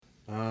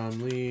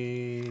I'm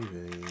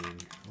leaving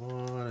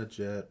on a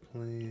jet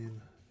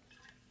plane.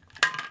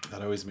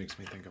 That always makes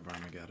me think of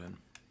Armageddon.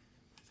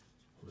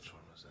 Which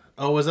one was that?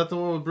 Oh, was that the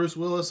one with Bruce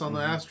Willis on the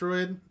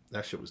asteroid?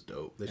 That shit was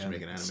dope. They should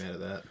make an anime out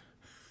of that.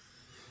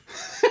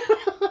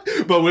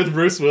 But with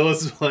Bruce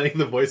Willis playing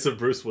the voice of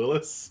Bruce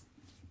Willis.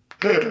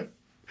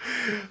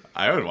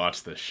 I would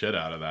watch the shit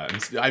out of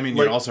that. I mean,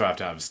 you also have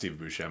to have Steve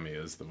Buscemi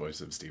as the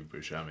voice of Steve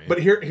Buscemi. But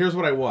here's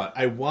what I want.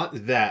 I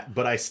want that,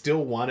 but I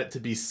still want it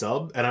to be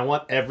subbed, and I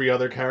want every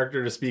other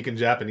character to speak in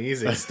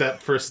Japanese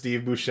except for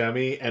Steve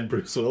Buscemi and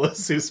Bruce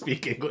Willis, who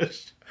speak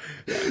English.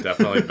 Yeah,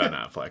 definitely Ben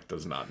Affleck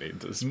does not need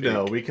to speak.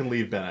 No, we can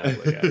leave Ben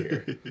Affleck out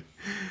here.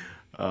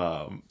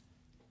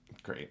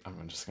 Great.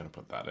 I'm just going to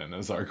put that in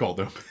as our cold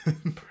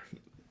open.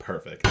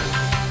 Perfect.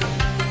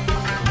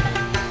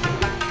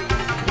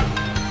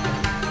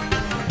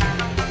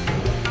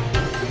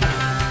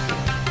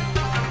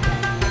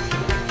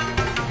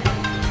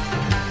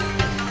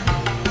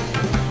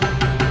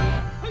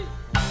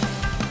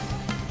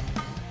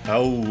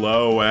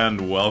 Hello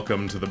and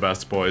welcome to the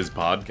Best Boys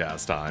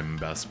podcast. I'm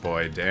Best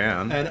Boy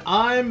Dan. And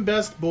I'm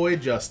Best Boy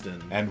Justin.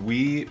 And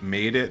we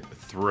made it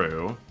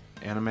through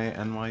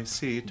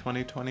AnimeNYC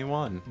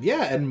 2021.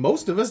 Yeah, and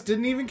most of us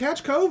didn't even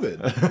catch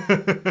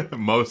COVID.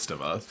 Most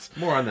of us.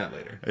 More on that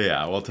later.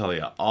 Yeah, we'll tell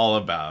you all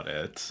about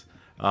it.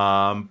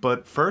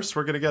 But first,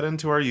 we're going to get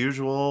into our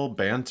usual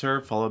banter,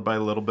 followed by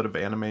a little bit of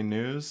anime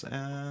news,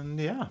 and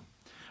yeah.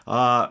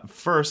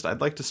 First,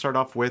 I'd like to start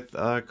off with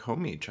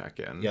Komi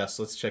check-in. Yes,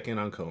 let's check in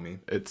on Komi.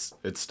 It's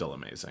still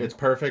amazing. It's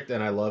perfect,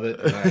 and I love it.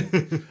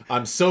 And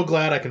I'm so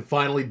glad I can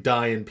finally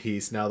die in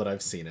peace now that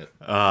I've seen it.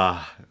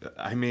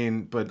 I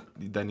mean, but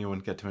then you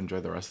wouldn't get to enjoy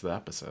the rest of the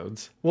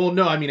episodes. Well,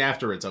 no, I mean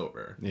after it's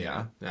over.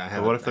 Yeah.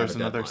 But what if there's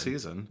another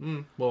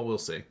season? Well, we'll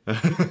see.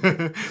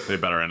 They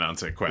better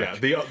announce it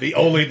quick. Yeah, the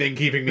only thing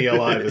keeping me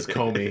alive is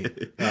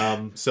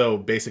Komi. So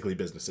basically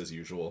business as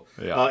usual.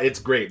 Yeah. It's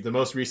great. The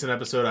most recent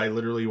episode, I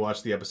literally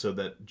watched the episode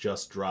that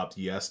just dropped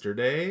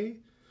yesterday,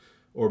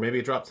 or maybe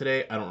it dropped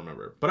today. I don't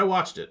remember, but I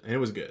watched it and it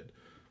was good.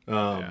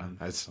 Yeah,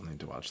 I still need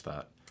to watch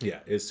that.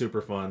 Yeah, it's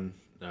super fun.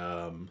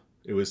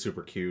 It was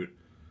super cute,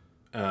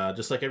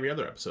 just like every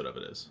other episode of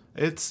it is.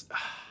 It's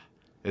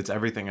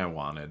everything I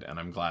wanted, and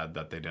I'm glad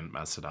that they didn't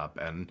mess it up.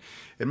 And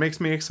it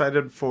makes me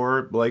excited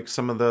for like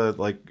some of the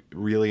like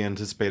really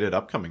anticipated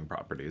upcoming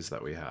properties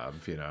that we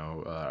have. You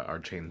know, our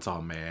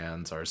Chainsaw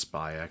Mans, our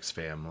Spy X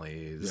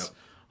Families,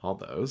 all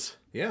those.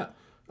 Yeah.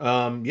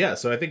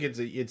 So I think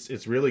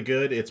it's really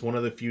good. It's one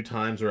of the few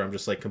times where I'm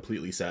just like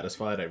completely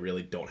satisfied. I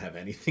really don't have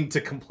anything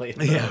to complain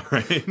about. Yeah,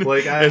 right.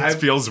 Like it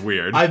feels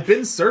weird. I've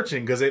been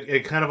searching because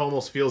it kind of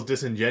almost feels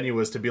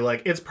disingenuous to be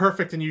like, it's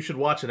perfect and you should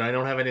watch it. I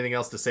don't have anything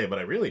else to say, but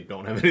I really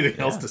don't have anything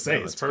else to say.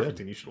 It's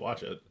perfect and you should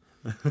watch it.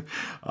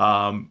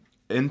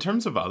 In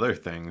terms of other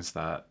things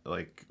that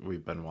like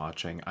we've been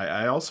watching,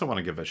 I also want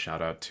to give a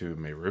shout out to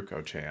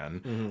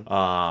Meiruko-chan.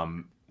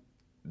 Mm-hmm.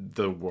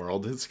 The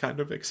world has kind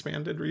of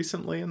expanded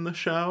recently in the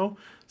show,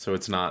 so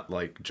it's not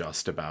like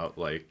just about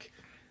like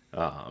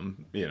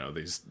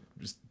these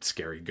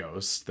scary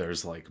ghosts.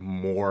 There's like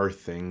more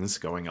things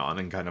going on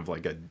in kind of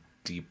like a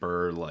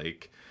deeper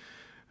like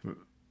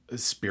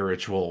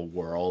spiritual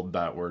world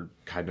that we're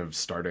kind of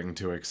starting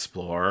to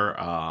explore.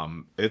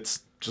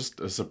 It's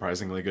just a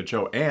surprisingly good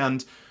show,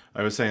 and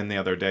I was saying the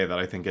other day that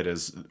I think it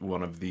is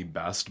one of the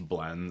best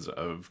blends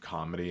of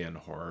comedy and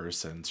horror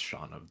since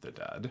Shaun of the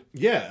Dead.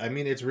 Yeah, I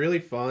mean, it's really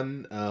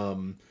fun.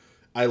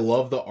 I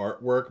love the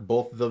artwork.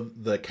 Both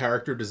the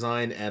character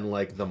design and,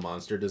 like, the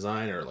monster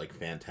design are, like,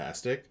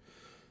 fantastic.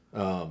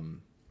 And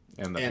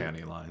the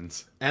panty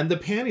lines. And the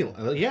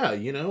panty... Yeah,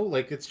 you know,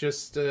 like, it's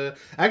just...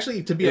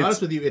 actually, to be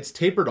honest with you, it's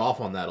tapered off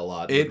on that a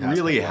lot. It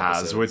really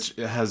has, which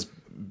has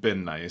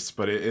been nice,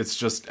 but it's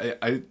just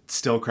it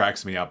still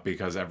cracks me up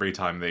because every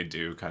time they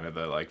do kind of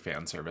the like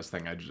fan service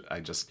thing, I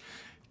just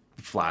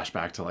flash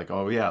back to like,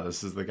 oh yeah,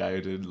 this is the guy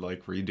who did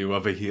like Redo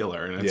of a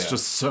Healer, and it's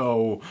just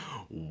so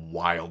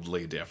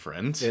wildly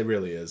different. It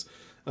really is.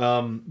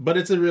 But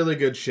it's a really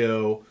good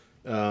show.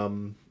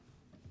 You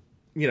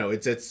know,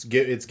 it's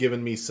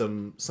given me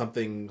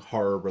something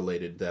horror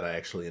related that I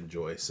actually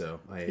enjoy, so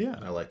I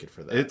like it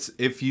for that. It's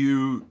if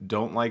you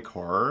don't like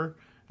horror,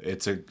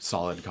 it's a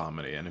solid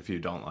comedy, and if you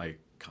don't like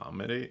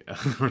comedy,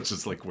 which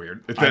is like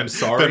weird, I'm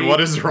sorry. Then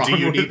what is wrong? Do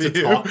you need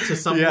to talk to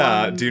someone?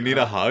 Yeah. Do you need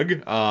a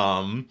hug?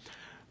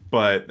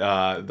 But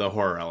the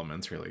horror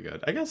element's really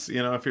good. I guess,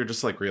 you know, if you're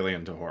just like really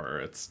into horror,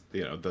 it's,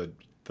 you know,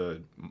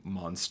 the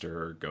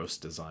monster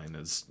ghost design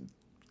is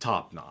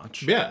top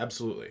notch. Yeah,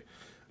 absolutely.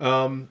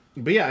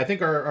 But yeah, I think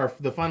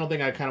the final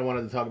thing I kind of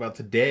wanted to talk about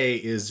today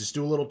is just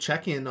do a little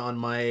check-in on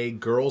my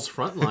Girls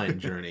Frontline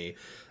journey.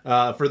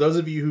 For those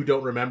of you who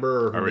don't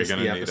remember or who missed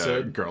the episode,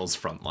 need a Girls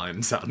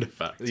Frontline sound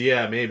effect?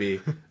 Yeah,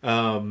 maybe.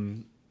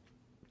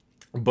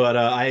 But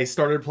I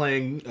started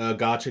playing a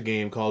gacha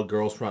game called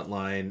Girls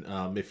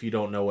Frontline. If you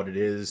don't know what it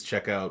is,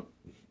 check out,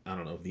 I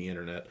don't know, the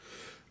internet.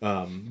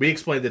 We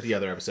explained it the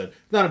other episode.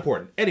 Not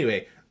important.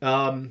 Anyway,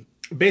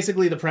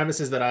 basically the premise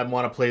is that I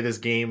want to play this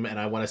game and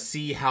I want to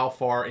see how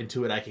far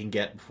into it I can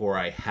get before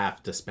I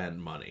have to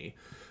spend money.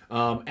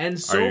 And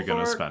so Are you going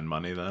to far- spend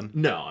money then?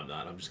 No, I'm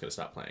not. I'm just going to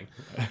stop playing.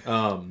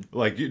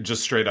 Like,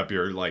 just straight up,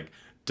 you're like,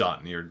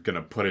 done. You're going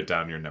to put it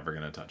down. You're never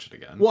going to touch it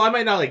again. Well, I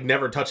might not like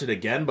never touch it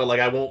again, but like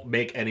I won't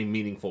make any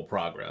meaningful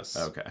progress.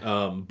 Okay.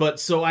 But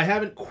so I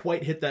haven't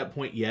quite hit that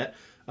point yet.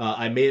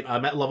 I'm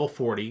at level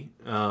 40,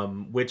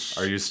 which...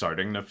 Are you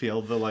starting to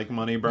feel the, like,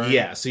 money burn?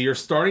 Yeah, so you're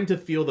starting to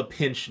feel the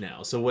pinch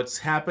now. So what's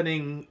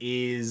happening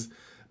is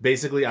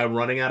basically I'm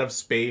running out of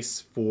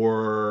space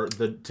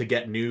to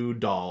get new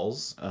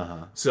dolls.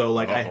 Uh-huh. So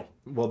like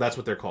well, that's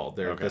what they're called.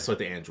 That's what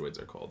the androids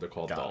are called. They're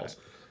called dolls.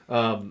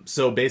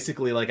 So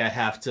basically, like I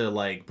have to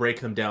like break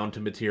them down to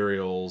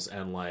materials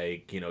and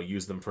like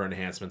use them for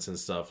enhancements and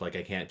stuff. Like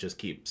I can't just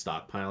keep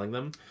stockpiling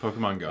them.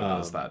 Pokemon Go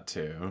does that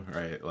too,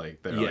 right?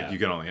 Like they're like you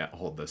can only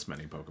hold this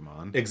many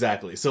Pokemon.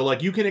 Exactly. So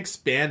like you can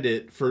expand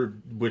it for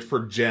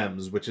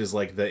gems, which is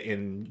like the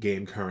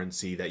in-game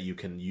currency that you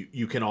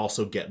can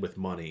also get with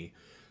money.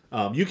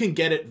 You can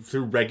get it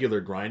through regular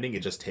grinding.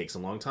 It just takes a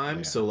long time.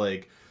 Yeah. So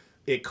like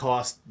it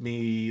cost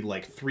me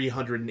like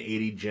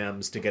 380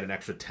 gems to get an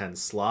extra 10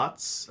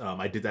 slots.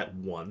 I did that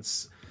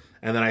once.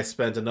 And then I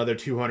spent another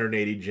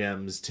 280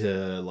 gems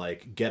to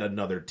like get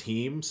another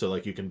team. So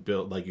like you can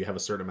build, like you have a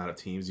certain amount of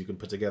teams you can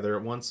put together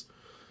at once.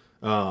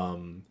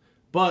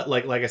 But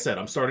like I said,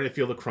 I'm starting to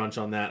feel the crunch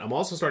on that. I'm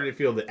also starting to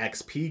feel the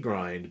XP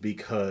grind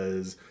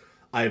because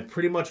I've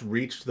pretty much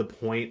reached the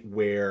point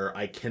where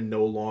I can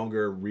no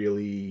longer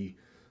really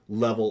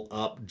level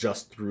up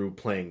just through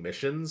playing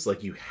missions.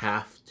 Like you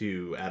have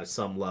to at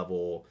some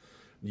level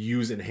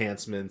use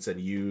enhancements and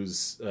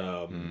use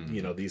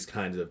these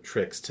kinds of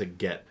tricks to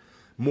get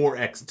more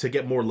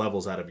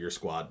levels out of your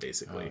squad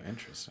basically. Oh,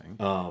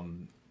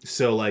 interesting.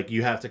 So like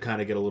you have to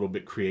kind of get a little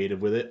bit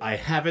creative with it.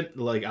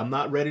 I'm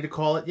not ready to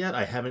call it yet.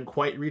 I haven't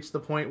quite reached the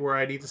point where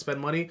I need to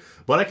spend money,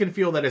 but I can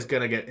feel that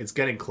it's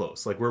getting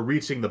close. Like we're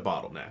reaching the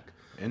bottleneck.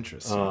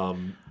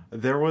 Interesting.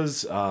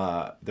 There's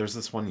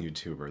this one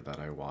YouTuber that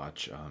I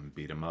watch,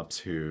 Beat 'em Ups,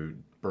 who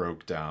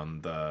broke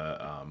down the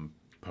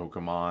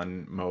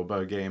Pokemon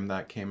MOBA game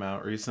that came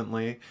out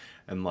recently,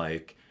 and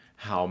like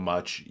how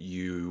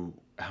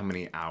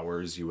many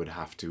hours you would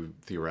have to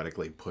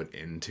theoretically put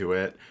into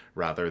it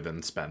rather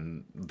than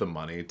spend the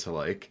money to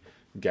like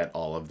get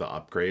all of the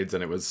upgrades,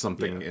 and it was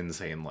something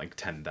insane like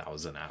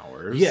 10,000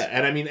 hours. Yeah,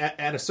 and I mean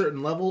at a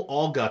certain level,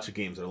 all gacha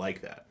games are like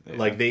that. Yeah.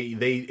 Like they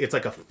it's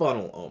like a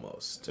funnel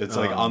almost. It's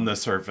like on the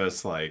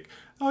surface, like,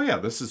 oh yeah,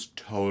 this is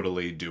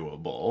totally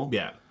doable.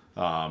 Yeah.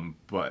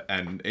 But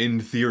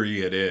in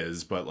theory it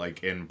is, but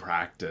like in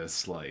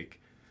practice, like,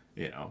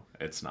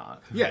 it's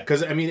not. Yeah,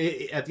 because I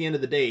mean, at the end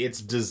of the day,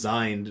 it's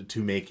designed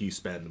to make you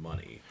spend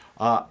money.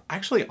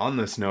 Actually, on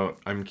this note,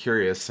 I'm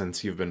curious,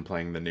 since you've been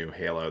playing the new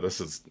Halo,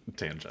 this is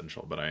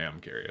tangential, but I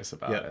am curious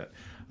about it.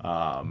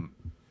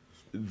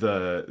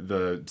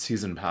 The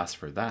season pass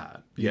for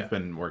that, you've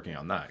been working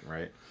on that,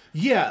 right?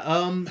 Yeah,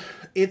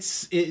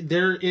 this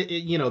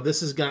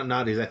is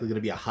not exactly going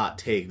to be a hot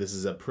take. This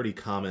is a pretty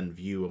common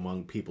view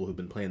among people who've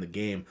been playing the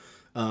game.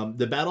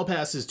 The battle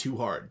pass is too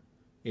hard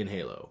in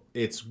Halo.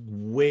 It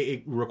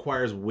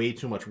requires way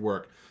too much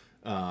work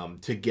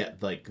to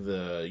get like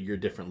your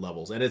different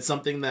levels, and it's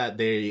something that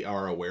they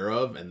are aware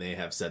of, and they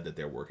have said that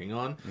they're working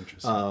on.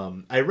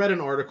 Interesting. I read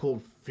an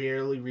article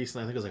fairly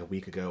recently, I think it was like a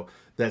week ago,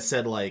 that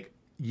said like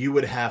you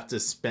would have to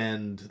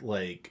spend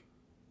like,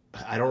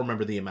 I don't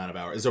remember the amount of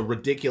hours. It's a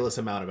ridiculous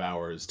amount of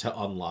hours to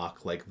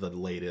unlock like the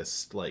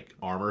latest like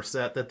armor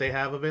set that they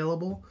have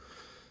available.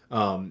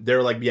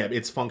 They're like, yeah,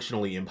 it's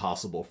functionally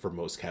impossible for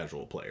most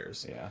casual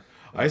players. Yeah.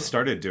 I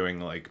started doing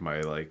like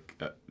my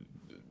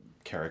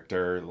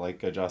character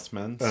like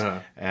adjustments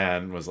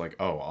and was like,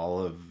 oh,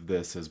 all of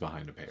this is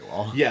behind a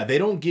paywall. Yeah, they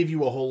don't give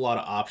you a whole lot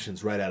of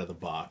options right out of the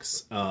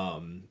box.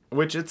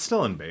 Which it's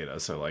still in beta,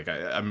 so like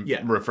I'm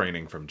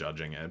refraining from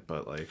judging it,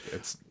 but like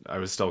I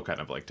was still kind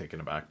of like taken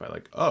aback by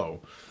like,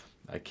 oh,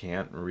 I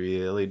can't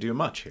really do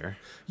much here.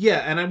 Yeah,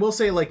 and I will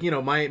say like,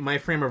 my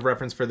frame of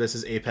reference for this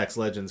is Apex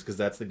Legends, because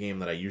that's the game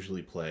that I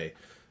usually play.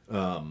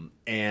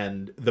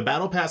 And the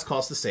battle pass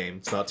costs the same.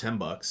 It's about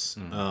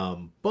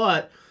 $10.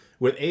 But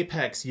with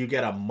Apex, you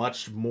get a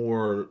much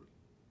more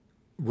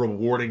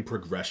rewarding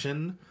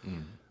progression.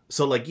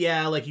 So like,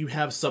 yeah, like you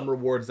have some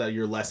rewards that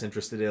you're less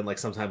interested in. Like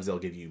sometimes they'll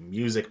give you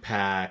music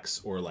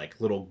packs or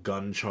like little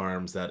gun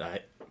charms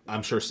that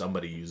I'm sure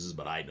somebody uses,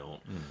 but I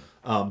don't.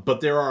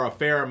 But there are a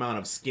fair amount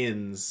of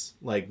skins,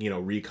 like,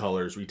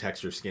 recolors,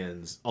 retexture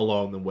skins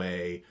along the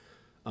way,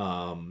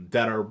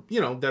 that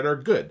are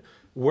good.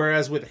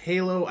 Whereas with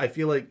Halo, I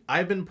feel like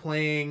I've been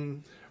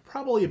playing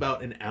probably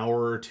about an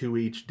hour or two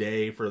each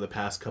day for the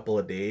past couple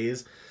of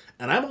days,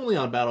 and I'm only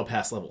on Battle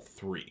Pass level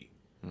 3.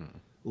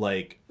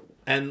 Like,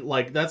 and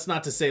like that's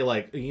not to say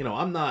like,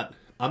 I'm not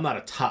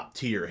a top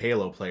tier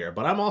Halo player,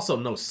 but I'm also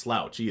no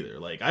slouch either.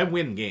 Like I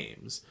win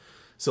games.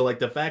 So like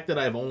the fact that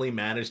I've only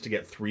managed to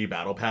get 3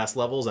 Battle Pass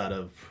levels out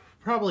of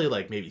probably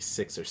like maybe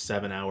 6 or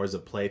 7 hours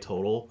of play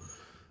total,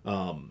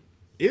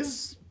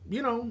 is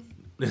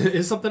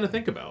something to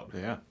think about.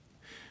 Yeah.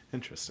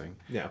 Interesting.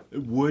 Yeah.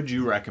 Would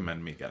you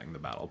recommend me getting the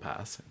battle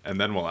pass?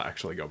 And then we'll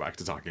actually go back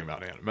to talking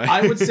about anime.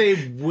 I would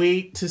say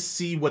wait to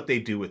see what they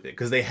do with it,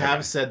 because they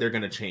have said they're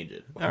going to change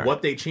it. All right.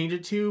 What they change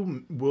it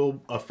to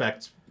will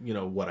affect,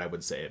 what I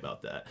would say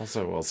about that.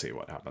 Also, we'll see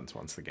what happens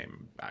once the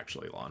game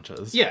actually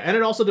launches. Yeah, and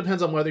it also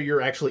depends on whether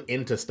you're actually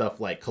into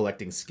stuff like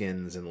collecting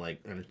skins and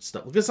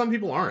stuff. Because some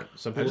people aren't.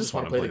 Some people just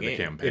want to play the game.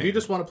 campaign. If you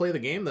just want to play the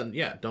game, then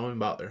don't even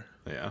bother.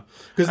 Yeah,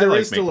 because there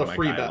is still a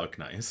free battle. Look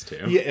nice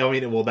too. Yeah, I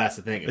mean, well, that's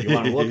the thing. If you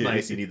want to look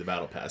nice, you need the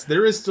battle pass.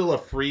 There is still a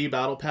free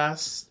battle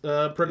pass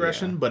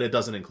progression, but it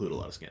doesn't include a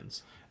lot of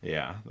skins.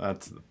 Yeah,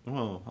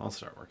 I'll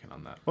start working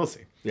on that. We'll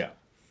see. Yeah.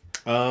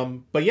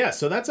 But yeah,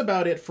 so that's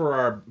about it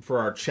for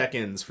our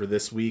check-ins for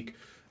this week.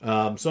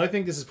 So I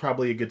think this is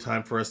probably a good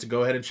time for us to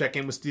go ahead and check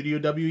in with Studio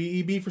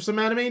WEEB for some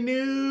anime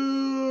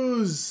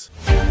news.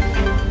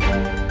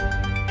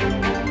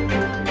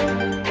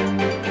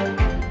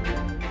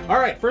 All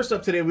right, first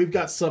up today, we've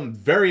got some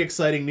very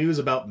exciting news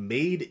about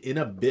Made in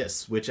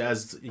Abyss, which,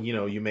 as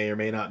you may or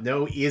may not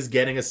know, is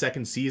getting a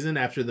second season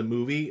after the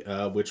movie,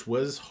 which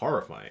was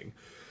horrifying.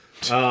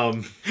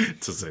 To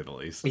say the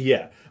least.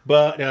 Yeah,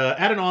 but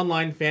at an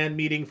online fan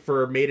meeting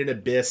for Made in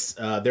Abyss,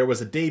 there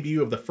was a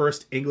debut of the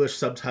first English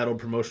subtitled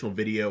promotional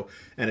video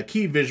and a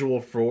key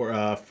visual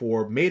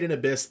for Made in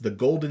Abyss, the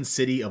Golden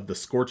City of the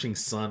Scorching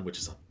Sun, which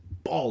is a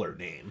baller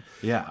name.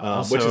 Yeah,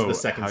 also, which is the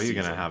second how are you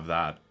season. going to have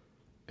that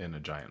in a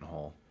giant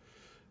hole?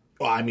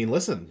 Well, I mean,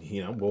 listen,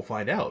 we'll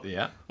find out.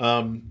 Yeah.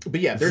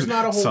 But yeah, there's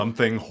not a whole...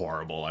 Something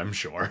horrible, I'm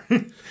sure.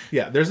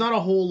 Yeah, there's not a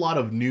whole lot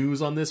of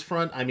news on this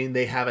front. I mean,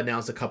 they have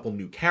announced a couple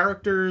new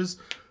characters.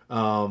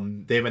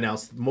 They've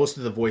announced most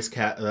of the voice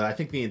cast. I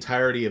think the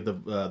entirety of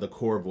the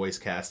core voice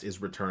cast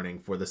is returning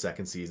for the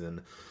second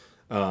season.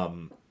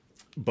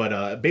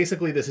 But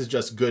basically, this is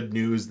just good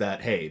news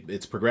that, hey,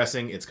 it's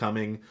progressing, it's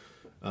coming.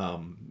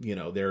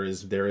 There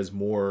is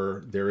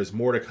more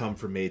to come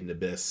for Made in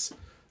Abyss.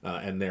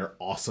 And their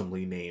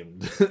awesomely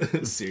named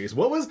series.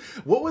 What was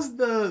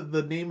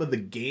the name of the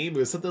game? It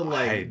was something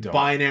like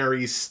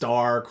Binary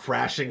Star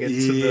crashing into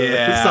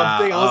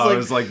something. I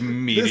was like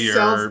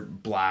Meteor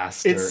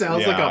Blast. It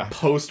sounds like a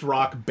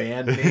post-rock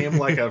band name,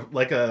 like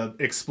a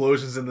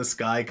Explosions in the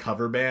Sky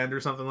cover band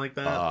or something like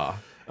that.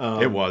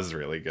 It was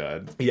really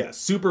good. Yeah,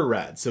 super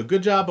rad. So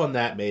good job on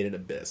that, Made in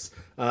Abyss.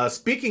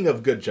 Speaking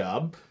of good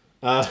job,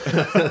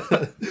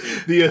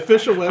 the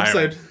official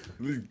website...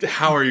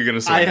 How are you going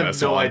to say this? I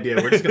have no idea.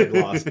 We're just going to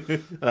gloss.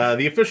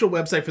 The official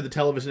website for the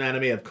television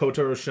anime of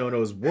Kotaro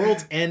Shono's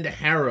World's End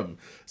Harem,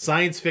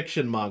 science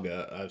fiction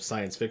manga.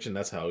 Science fiction,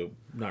 that's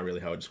not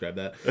really how I describe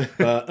that.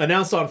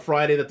 Announced on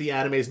Friday that the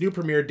anime's new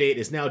premiere date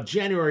is now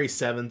January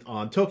 7th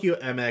on Tokyo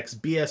MX,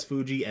 BS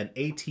Fuji, and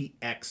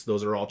ATX.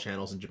 Those are all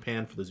channels in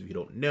Japan, for those of you who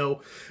don't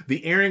know.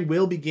 The airing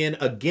will begin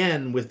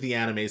again with the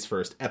anime's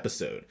first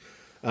episode.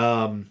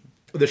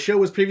 The show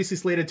was previously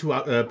slated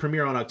to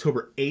premiere on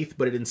October 8th,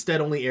 but it instead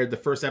only aired the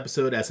first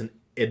episode as an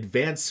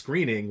advanced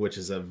screening, which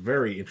is a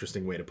very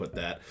interesting way to put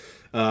that,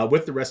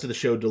 with the rest of the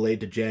show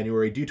delayed to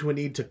January due to a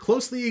need to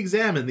closely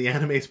examine the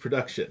anime's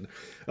production.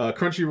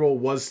 Crunchyroll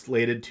was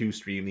slated to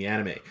stream the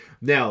anime.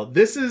 Now,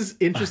 this is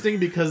interesting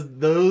because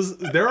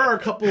there are a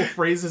couple of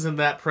phrases in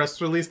that press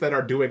release that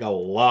are doing a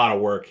lot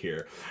of work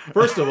here.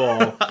 First of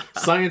all,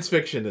 science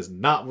fiction is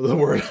not the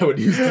word I would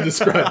use to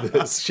describe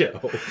this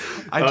show.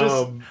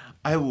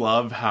 I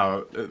love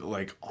how,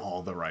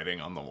 all the writing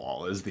on the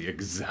wall is the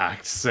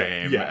exact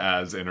same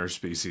as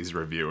interspecies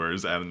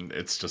reviewers, and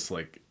it's just,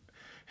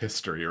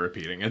 history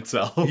repeating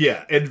itself.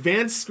 Yeah,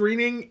 advanced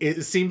screening,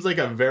 it seems like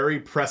a very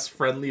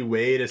press-friendly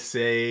way to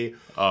say...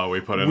 Oh,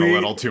 we put in a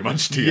little too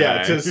much TA.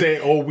 Yeah, to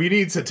say, we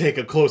need to take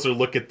a closer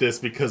look at this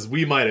because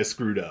we might have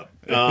screwed up.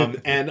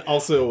 And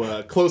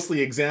also,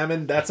 closely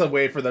examine, that's a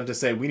way for them to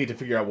say, we need to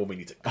figure out what we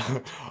need to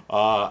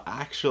cut.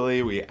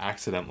 Actually, we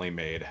accidentally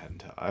made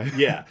hentai.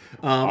 Yeah.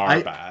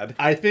 Bad.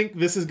 I think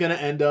this is going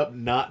to end up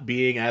not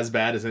being as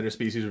bad as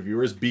interspecies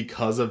reviewers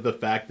because of the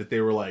fact that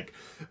they were like,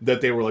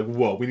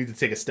 whoa, we need to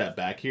take a step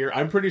back here.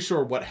 I'm pretty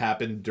sure what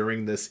happened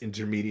during these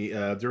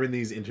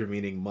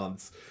intervening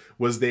months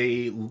was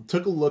they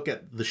took a look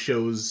at the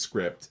show's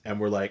script and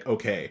were like,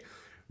 okay,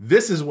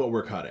 this is what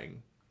we're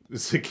cutting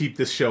to keep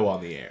this show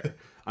on the air.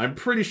 I'm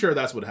pretty sure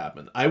that's what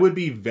happened. I would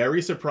be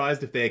very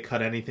surprised if they had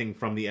cut anything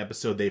from the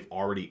episode they've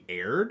already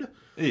aired.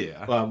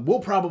 Yeah. We'll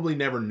probably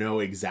never know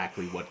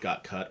exactly what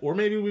got cut, or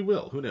maybe we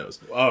will. Who knows?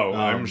 Oh,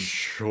 I'm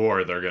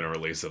sure they're going to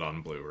release it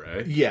on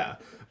Blu-ray. Yeah.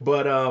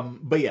 But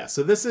yeah,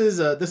 so this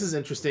is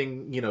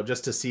interesting,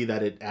 just to see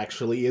that it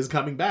actually is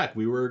coming back.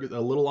 We were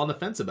a little on the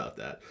fence about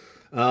that.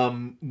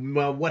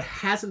 Well, what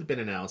hasn't been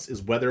announced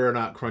is whether or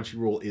not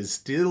Crunchyroll is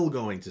still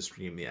going to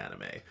stream the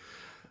anime.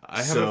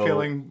 I have a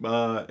feeling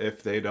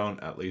if they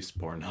don't, at least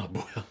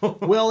Pornhub will.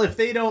 Well, if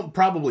they don't,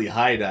 probably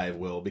High Dive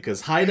will,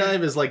 because High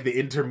Dive is like the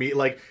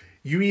intermediate.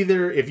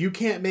 If you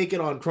can't make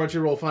it on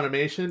Crunchyroll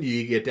Funimation,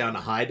 you get down to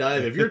High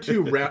Dive. If you're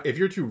too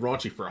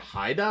raunchy for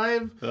High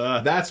Dive,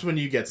 that's when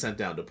you get sent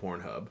down to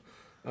Pornhub.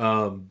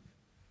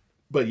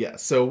 But yeah,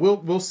 so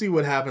we'll see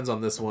what happens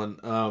on this one.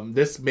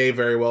 This may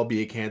very well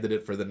be a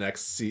candidate for the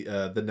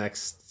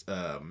next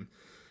next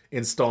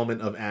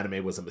installment of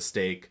Anime Was a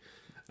Mistake.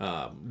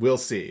 We'll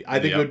see. I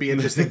think it would be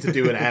interesting to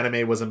do an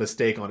Anime Was a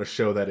Mistake on a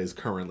show that is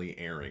currently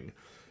airing.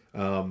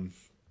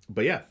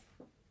 But yeah.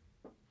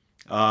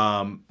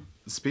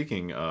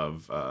 Speaking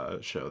of a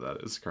show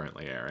that is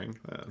currently airing,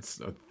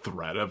 that's a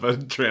threat of a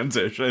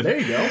transition. There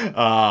you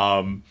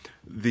go.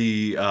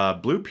 The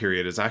Blue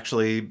Period is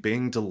actually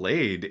being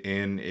delayed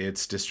in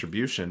its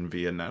distribution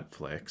via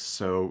Netflix.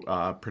 So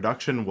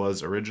production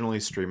was originally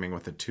streaming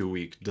with a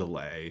 2-week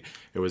delay.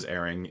 It was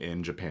airing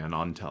in Japan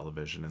on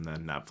television, and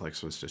then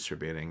Netflix was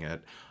distributing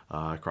it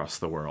across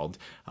the world.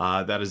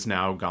 That has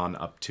now gone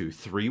up to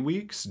 3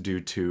 weeks due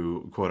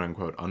to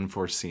quote-unquote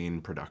unforeseen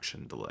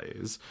production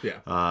delays.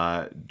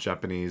 Yeah.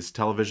 Japanese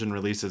television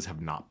releases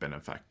have not been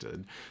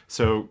affected.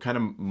 So kind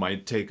of my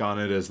take on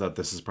it is that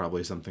this is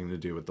probably something to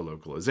do with the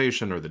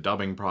localization or the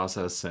dubbing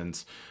process,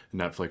 since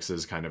Netflix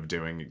is kind of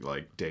doing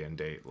like day and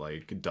date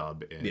like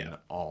dub in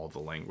all the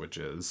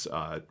languages.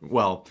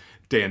 Well,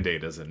 day and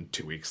date is in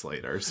 2 weeks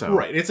later. So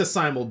right. It's a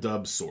simul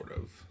dub sort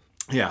of.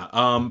 Yeah,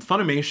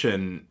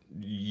 Funimation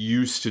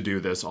used to do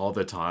this all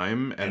the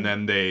time, and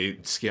then they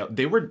scaled.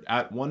 They were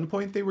at one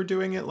point they were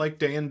doing it like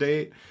day and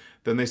date,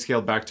 then they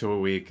scaled back to a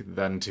week,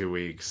 then 2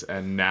 weeks,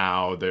 and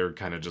now they're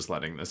kind of just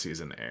letting the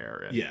season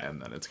air,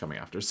 and then it's coming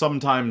after.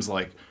 Sometimes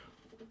like,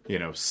 you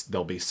know,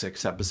 there'll be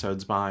 6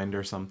 episodes behind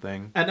or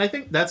something. And I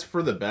think that's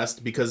for the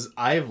best, because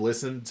I've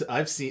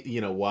seen,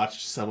 you know,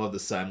 watched some of the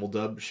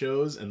simuldub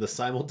shows, and the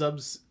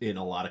simuldubs in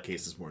a lot of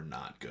cases were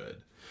not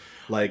good.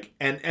 Like,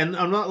 and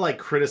I'm not like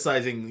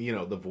criticizing, you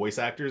know, the voice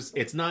actors.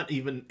 It's not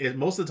even,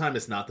 most of the time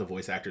it's not the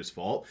voice actor's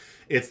fault.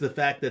 It's the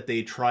fact that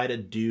they try to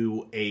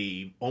do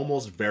a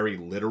almost very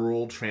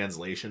literal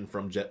translation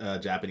from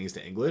Japanese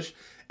to English.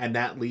 And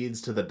that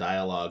leads to the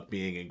dialogue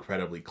being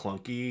incredibly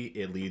clunky.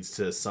 It leads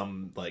to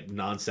some like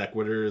non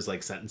sequiturs,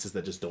 like sentences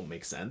that just don't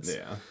make sense.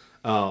 Yeah.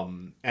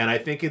 And I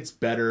think it's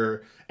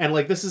better. And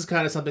like, this is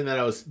kind of something that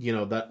I was, you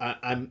know, that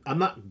I'm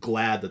not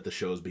glad that the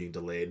show is being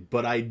delayed,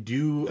 but I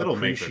do It'll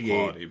appreciate make the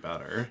quality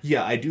better.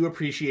 Yeah, I do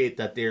appreciate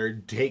that they're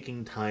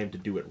taking time to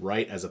do it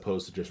right, as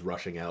opposed to just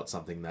rushing out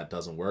something that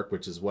doesn't work,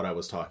 which is what I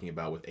was talking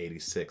about with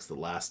 86 the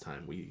last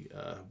time we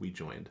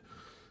joined.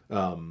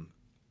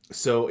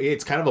 So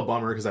it's kind of a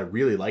bummer, because I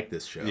really like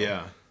this show.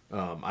 Yeah.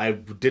 I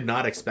did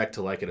not expect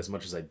to like it as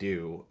much as I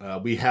do.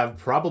 We have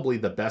probably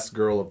the best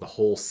girl of the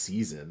whole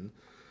season.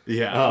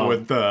 Yeah,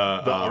 with the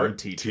art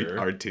teacher.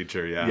 Art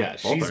teacher, yeah. Yeah,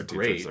 Both she's art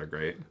great. teachers are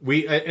great.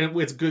 And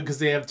it's good because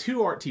they have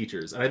 2 art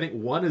teachers, and I think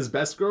one is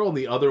best girl and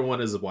the other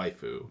one is a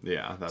waifu.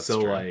 Yeah, that's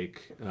so true.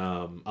 Like,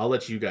 I'll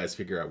let you guys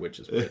figure out which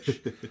is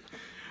which.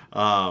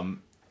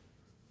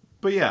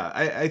 But yeah,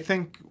 I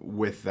think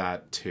with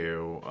that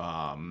too.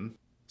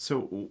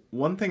 So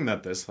one thing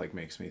that this like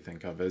makes me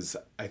think of is,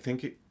 I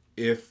think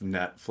if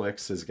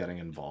Netflix is getting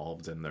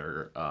involved in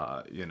their,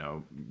 you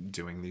know,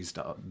 doing these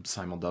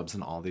simuldubs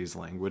in all these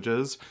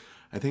languages,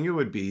 I think it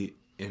would be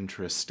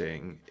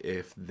interesting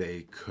if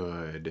they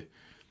could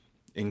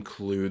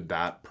include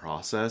that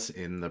process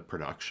in the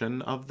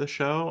production of the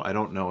show. I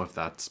don't know if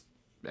that's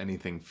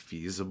anything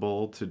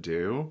feasible to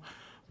do,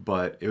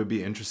 but it would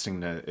be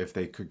interesting if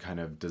they could kind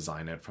of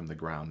design it from the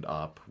ground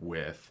up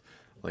with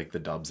like the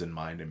dubs in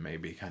mind, and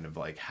maybe kind of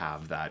like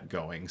have that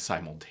going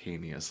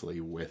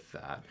simultaneously with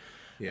that.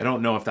 I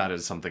don't know if that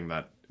is something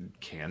that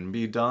can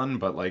be done,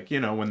 but like, you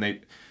know, when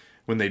they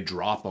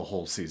drop a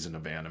whole season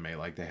of anime,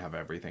 like they have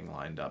everything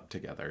lined up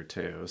together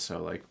too.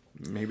 So like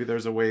maybe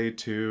there's a way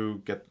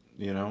to get,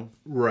 you know,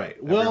 right.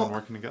 Everyone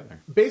working together.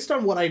 Based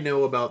on what I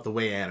know about the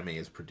way anime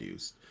is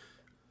produced,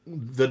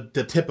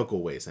 the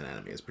typical ways an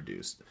anime is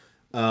produced,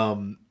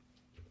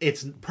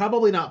 it's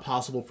probably not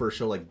possible for a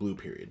show like Blue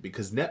Period,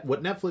 because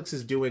what Netflix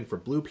is doing for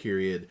Blue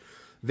Period,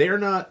 they're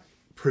not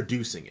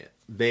producing it.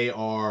 They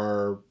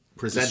are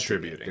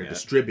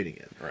distributing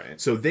it. Right.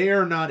 So they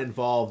are not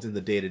involved in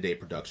the day-to-day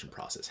production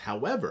process.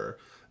 However,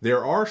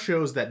 there are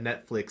shows that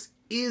Netflix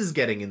is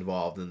getting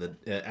involved in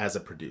as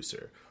a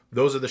producer.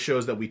 Those are the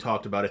shows that we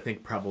talked about, I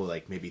think probably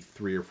like maybe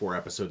 3 or 4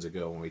 episodes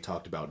ago, when we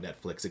talked about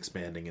Netflix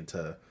expanding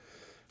into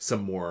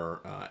some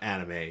more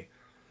anime.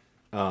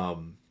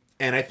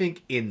 And I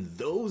think in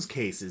those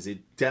cases,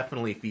 it's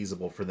definitely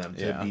feasible for them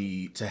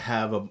to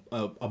have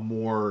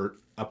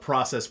a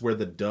process where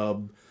the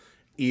dub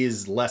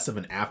is less of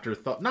an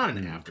afterthought. Not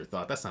an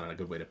afterthought, that's not a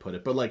good way to put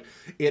it, but like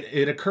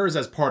it occurs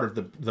as part of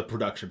the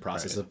production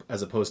process, right,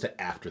 as opposed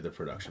to after the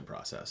production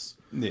process.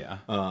 Yeah.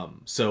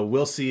 So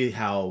we'll see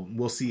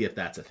if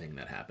that's a thing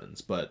that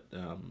happens. But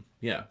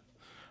yeah.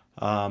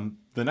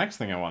 The next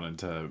thing I wanted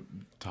to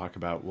talk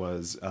about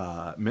was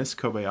Miss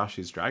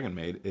Kobayashi's Dragon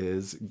Maid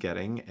is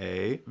getting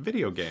a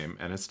video game,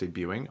 and it's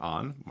debuting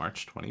on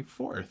March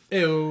 24th.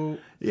 Ew.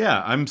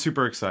 Yeah, I'm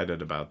super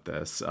excited about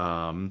this.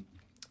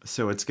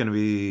 So it's going to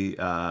be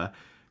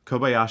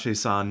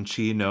Kobayashi-san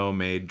Chi no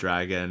Maid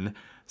Dragon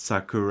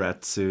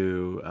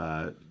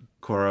Sakuretsu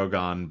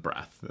Korogan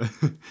Breath.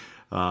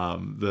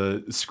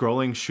 The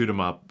scrolling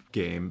shoot-'em-up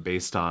game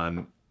based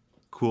on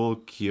Cool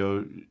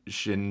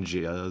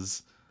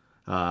Kyoshinjia's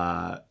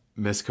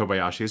Miss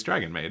Kobayashi's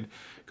Dragon Maid.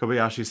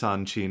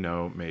 Kobayashi-san Chi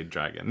no Maid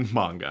Dragon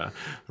manga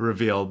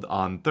revealed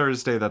on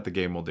Thursday that the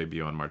game will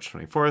debut on March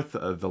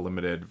 24th. The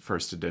limited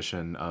first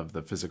edition of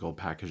the physical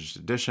packaged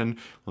edition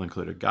will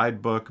include a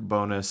guidebook,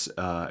 bonus,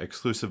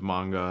 exclusive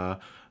manga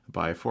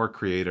by 4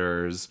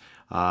 creators,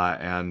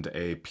 and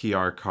a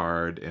PR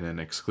card in an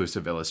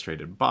exclusive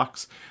illustrated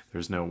box.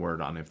 There's no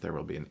word on if there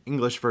will be an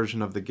English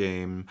version of the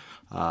game.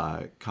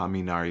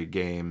 Kaminari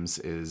Games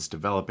is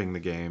developing the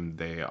game.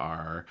 They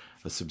are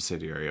a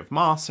subsidiary of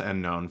Moss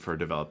and known for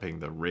developing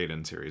the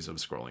Raiden series of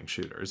scrolling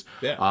shooters.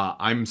 Yeah.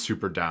 I'm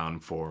super down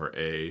for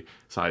a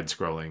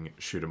side-scrolling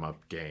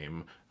shoot-'em-up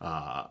game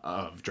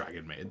of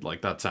Dragon Maid.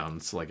 Like, that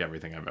sounds like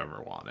everything I've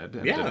ever wanted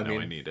and didn't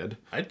know I needed.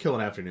 I'd kill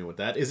an afternoon with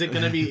that. Is it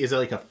going to be, is it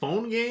like a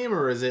phone game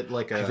or is it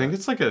like a... I think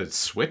it's like a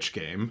Switch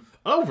game.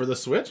 Oh, for the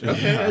Switch?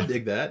 Okay, yeah. I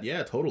dig that.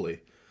 Yeah,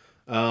 totally.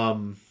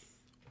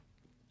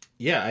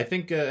 Yeah, I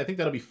think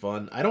that'll be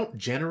fun. I don't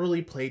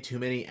generally play too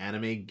many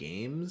anime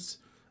games,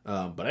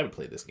 but I would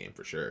play this game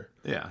for sure.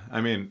 Yeah, I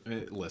mean,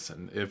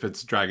 listen, if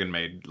it's Dragon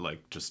Maid,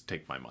 like, just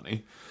take my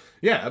money.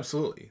 Yeah,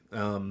 absolutely.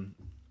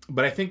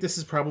 But I think this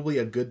is probably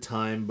a good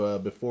time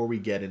before we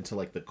get into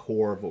like the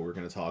core of what we're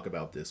going to talk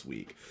about this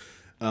week.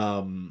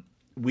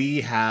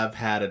 We have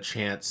had a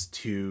chance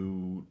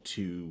to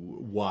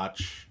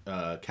watch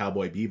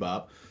Cowboy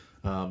Bebop.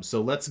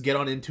 So let's get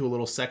on into a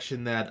little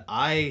section that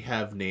I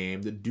have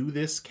named "Do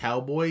This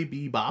Cowboy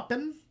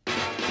Beboppin'."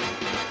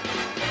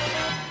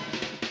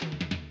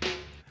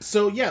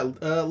 So yeah,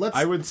 let's.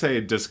 I would say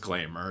a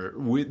disclaimer.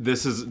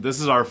 This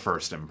is our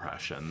first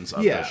impressions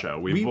of the show.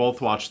 We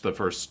both watched the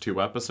first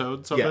 2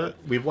 episodes of it.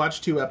 We've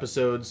watched 2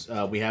 episodes.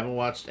 We haven't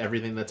watched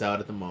everything that's out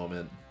at the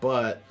moment,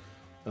 but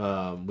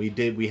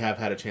we have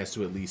had a chance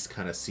to at least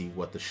kind of see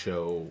what the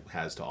show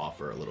has to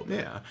offer a little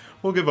bit. Yeah,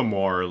 we'll give a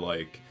more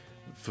like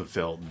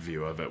fulfilled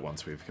view of it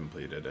once we've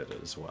completed it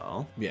as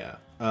well. Yeah.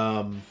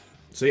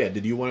 So yeah,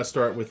 did you want to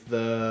start with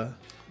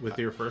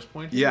your first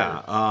point?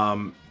 Yeah.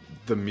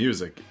 The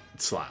music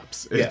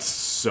slaps. It's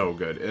so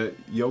good.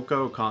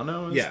 Yoko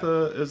Kanno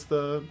is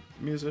the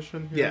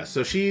musician here. Yeah,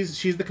 so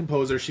she's the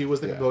composer. She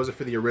was the composer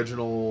for the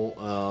original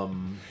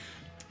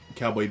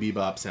Cowboy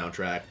Bebop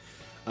soundtrack.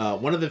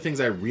 One of the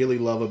things I really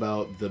love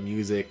about the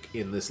music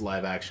in this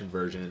live action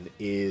version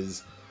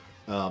is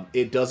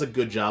it does a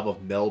good job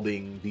of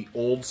melding the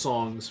old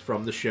songs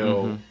from the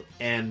show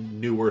and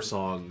newer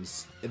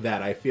songs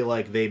that I feel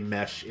like they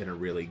mesh in a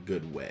really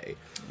good way.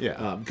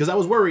 Yeah. Because I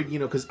was worried,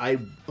 because I,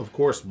 of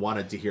course,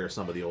 wanted to hear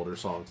some of the older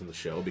songs in the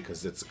show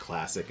because it's a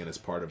classic and it's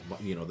part of,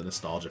 the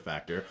nostalgia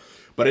factor.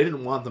 But I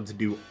didn't want them to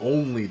do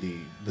only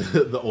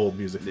the old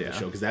music from the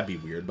show because that'd be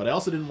weird. But I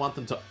also didn't want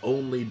them to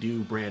only do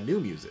brand new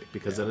music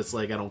because then it's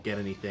like I don't get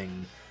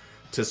anything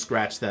to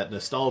scratch that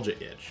nostalgia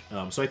itch.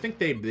 So I think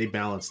they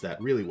balanced that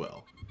really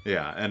well.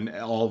 Yeah, and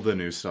all the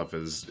new stuff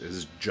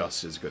is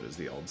just as good as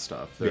the old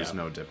stuff. There's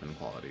no dip in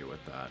quality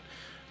with that.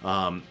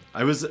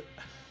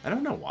 I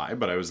don't know why,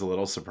 but I was a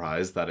little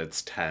surprised that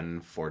it's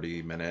 10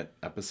 40-minute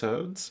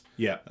episodes.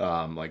 Yeah.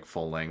 Like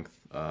full-length,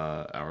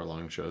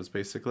 hour-long shows,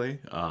 basically.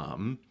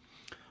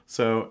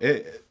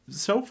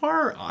 So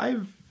far,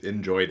 I've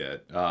enjoyed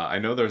it. I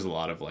know there's a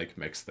lot of, like,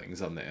 mixed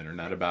things on the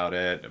internet about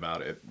it,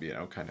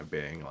 kind of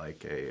being,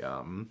 like,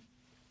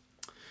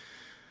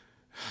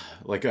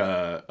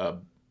 a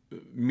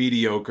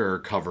mediocre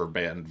cover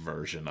band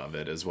version of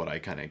it is what I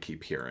kind of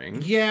keep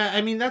hearing. Yeah,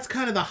 I mean, that's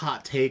kind of the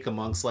hot take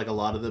amongst, like, a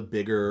lot of the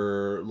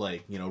bigger,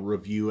 like,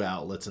 review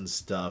outlets and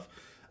stuff.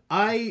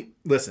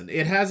 Listen,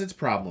 it has its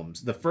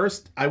problems.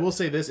 I will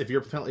say this, if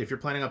you're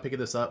planning on picking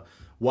this up,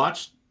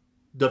 watch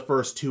the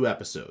first 2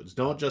 episodes.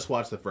 Don't just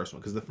watch the first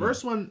one, because the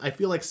first one, I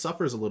feel like,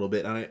 suffers a little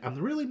bit, and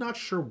I'm really not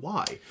sure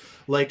why.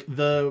 Like,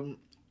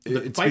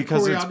 it's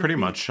because it's pretty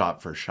much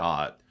shot for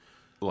shot.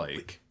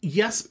 Like,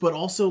 yes, but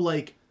also,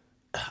 like,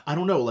 I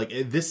don't know, like,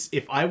 this,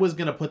 if I was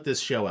gonna put this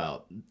show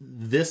out,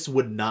 this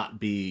would not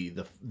be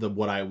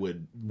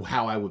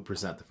how I would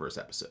present the first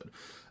episode.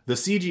 The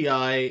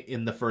CGI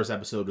in the first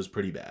episode was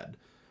pretty bad,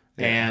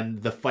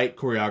 and the fight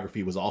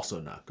choreography was also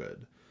not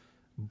good.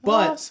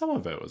 But some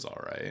of it was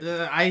all right.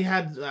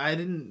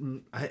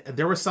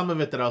 There was some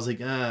of it that I was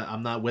like,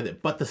 I'm not with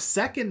it. But the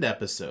second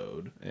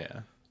episode,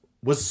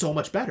 was so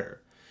much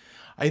better.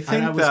 I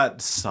think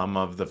that some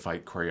of the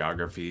fight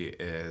choreography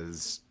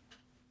is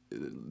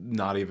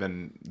not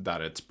even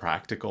that it's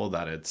practical,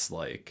 that it's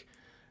like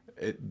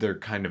they're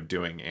kind of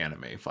doing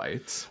anime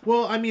fights.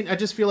 Well, I mean, I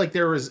just feel like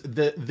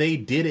they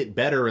did it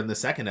better in the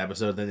second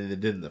episode than they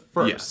did in the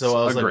first. Yes, so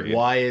I was agreed.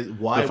 like,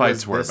 why the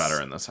fights were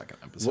better in the second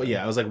episode? Well,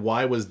 yeah, I was like,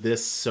 why was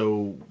this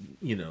so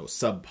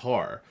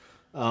subpar?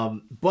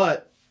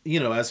 But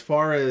as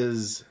far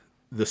as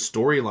the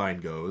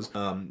storyline goes,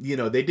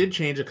 they did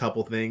change a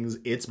couple things.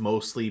 It's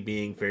mostly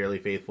being fairly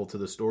faithful to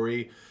the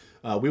story.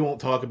 We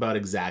won't talk about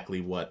exactly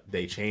what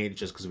they changed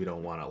just because we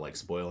don't want to like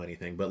spoil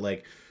anything. But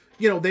like,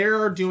 they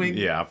are doing...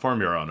 Yeah,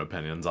 form your own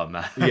opinions on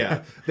that.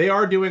 Yeah, they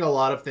are doing a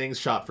lot of things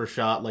shot for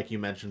shot, like you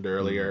mentioned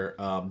earlier.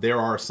 There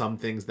are some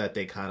things that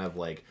they kind of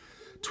like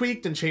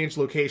tweaked and changed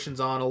locations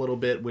on a little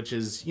bit, which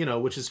is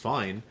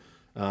fine.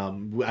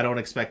 I don't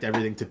expect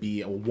everything to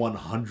be a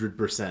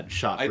 100%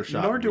 shot for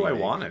shot. Nor do I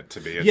remake. want it to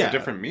be. It's a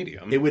different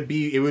medium. It would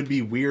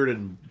be weird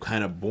and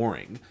kind of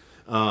boring.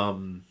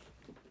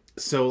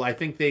 So I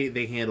think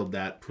they handled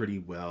that pretty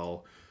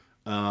well.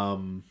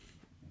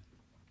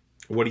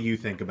 What do you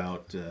think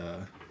about?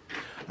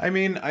 I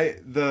mean,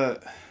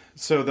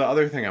 so the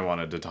other thing I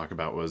wanted to talk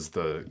about was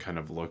the kind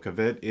of look of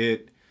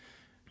it.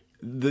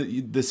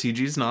 The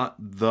CG's not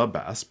the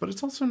best, but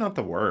it's also not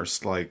the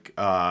worst. Like,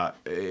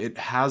 it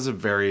has a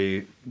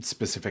very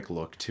specific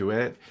look to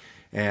it,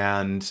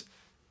 and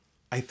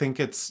I think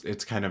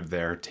it's kind of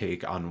their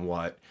take on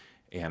what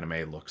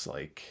anime looks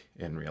like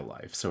in real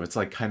life. So it's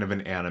like kind of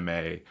an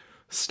anime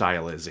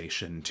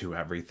stylization to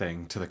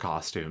everything, to the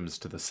costumes,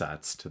 to the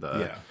sets, to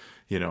the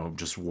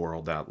just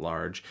world at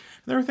large.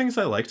 And there were things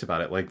I liked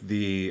about it, like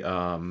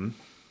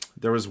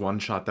there was one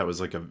shot that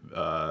was like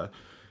a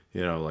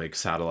like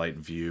satellite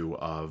view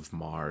of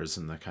Mars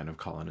and the kind of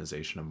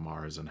colonization of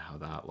Mars and how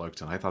that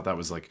looked. And I thought that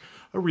was like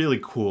a really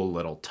cool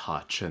little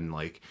touch. And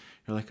like,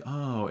 you're like,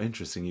 oh,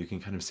 interesting. You can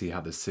kind of see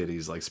how the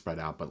city's like spread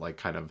out, but like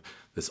kind of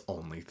this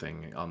only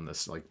thing on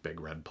this like big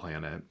red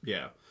planet.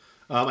 Yeah.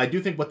 I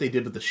do think what they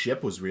did with the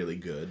ship was really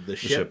good. The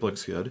ship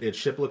looks good. Its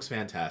ship looks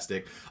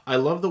fantastic. I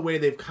love the way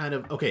they've kind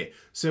of... Okay,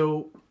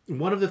 so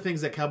one of the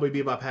things that Cowboy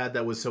Bebop had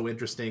that was so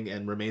interesting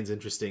and remains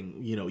interesting,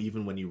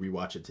 even when you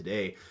rewatch it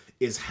today,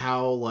 is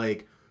how,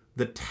 like,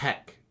 the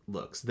tech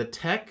looks. The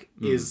tech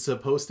is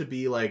supposed to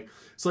be, like...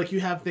 So, like, you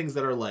have things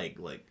that are, like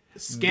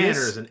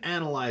scanners and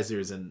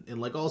analyzers and,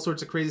 like, all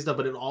sorts of crazy stuff,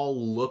 but it all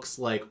looks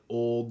like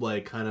old,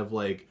 like, kind of,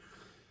 like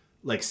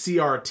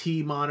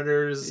CRT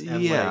monitors.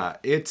 And, like,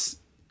 it's...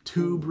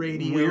 tube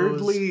radios.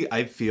 Weirdly,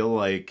 I feel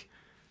like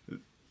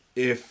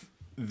if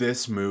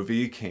this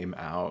movie came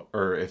out,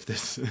 or if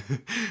this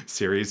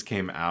series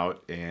came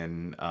out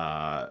in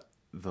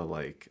the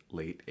like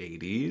late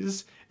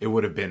 80s, it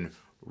would have been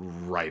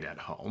right at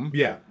home.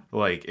 Yeah.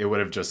 Like it would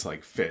have just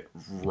like fit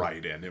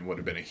right in. It would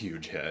have been a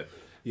huge hit.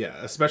 Yeah,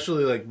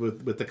 especially like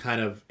with the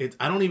kind of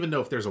I don't even know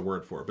if there's a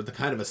word for it, but the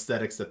kind of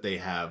aesthetics that they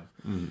have,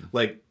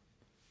 like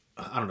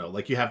I don't know,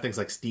 like you have things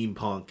like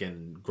steampunk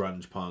and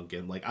grunge punk,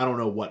 and like I don't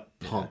know what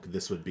punk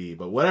this would be,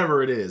 but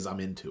whatever it is, I'm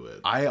into it.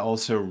 I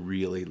also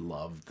really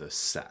love the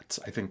sets.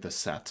 I think the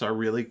sets are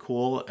really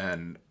cool,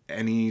 and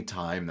any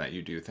time that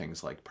you do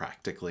things like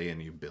practically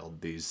and you build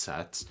these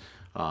sets,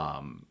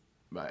 I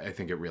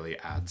think it really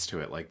adds to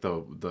it. Like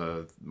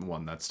the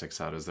one that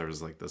sticks out is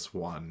there's like this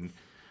one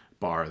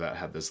bar that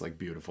had this like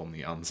beautiful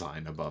neon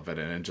sign above it,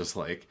 and it just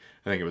like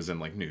I think it was in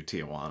like New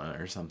Tijuana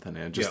or something,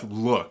 and it just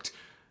looked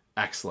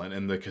excellent,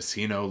 and the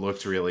casino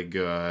looked really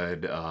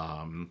good.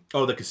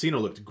 The casino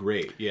looked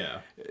great.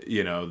 Yeah,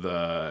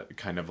 the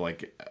kind of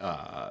like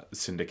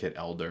Syndicate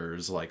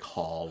Elders like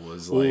hall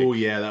was like, oh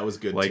yeah, that was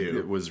good too.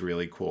 It was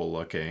really cool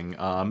looking.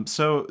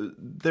 So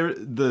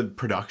the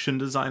production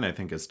design I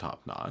think is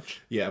top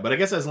notch. Yeah, but I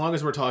guess as long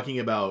as we're talking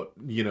about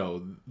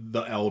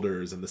the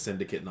Elders and the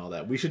Syndicate and all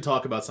that, we should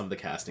talk about some of the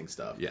casting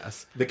stuff.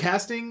 Yes, the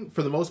casting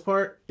for the most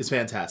part is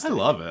fantastic. I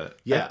love it.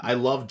 Yeah, I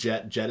love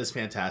Jet. Jet is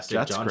fantastic.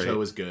 Jet's John great.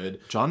 Cho is good.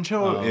 John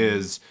Cho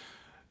is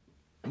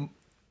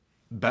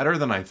better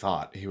than I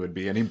thought he would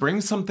be, and he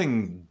brings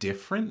something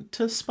different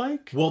to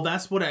Spike. Well,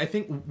 that's what I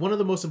think one of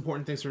the most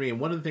important things for me, and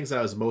one of the things that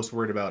I was most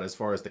worried about as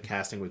far as the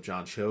casting with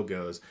John Cho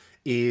goes,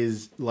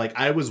 is like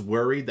I was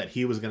worried that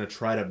he was going to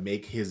try to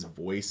make his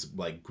voice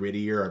like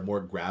grittier and more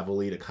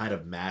gravelly to kind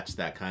of match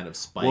that kind of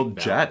Spike. Well,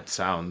 Jet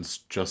sounds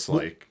just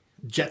like...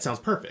 Jet sounds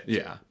perfect.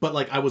 Yeah. But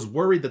like I was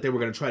worried that they were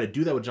going to try to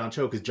do that with John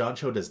Cho, because John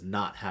Cho does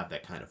not have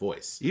that kind of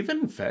voice.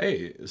 Even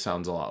Faye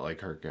sounds a lot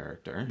like her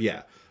character.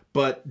 Yeah.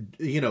 But,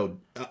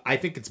 I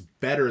think it's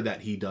better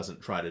that he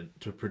doesn't try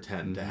to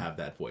pretend to have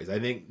that voice. I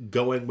think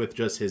going with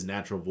just his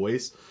natural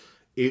voice,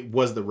 it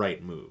was the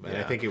right move. And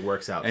I think it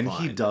works out fine. And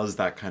he does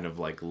that kind of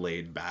like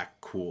laid back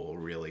cool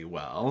really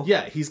well.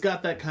 Yeah, he's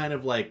got that kind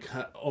of like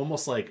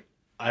almost like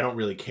I don't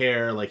really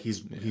care. Like he's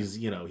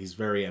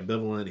very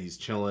ambivalent. He's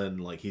chilling.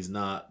 Like he's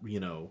not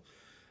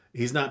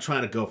he's not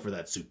trying to go for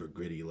that super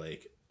gritty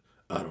like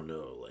I don't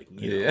know like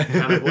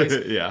kind of voice.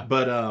 Yeah.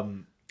 But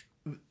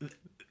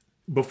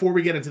before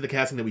we get into the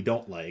casting that we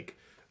don't like,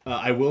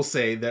 I will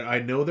say that I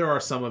know there are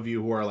some of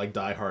you who are like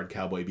diehard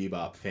Cowboy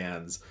Bebop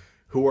fans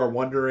who are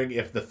wondering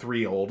if the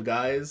three old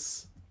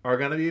guys are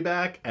going to be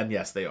back, and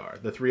yes, they are.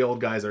 The three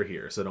old guys are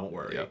here, so don't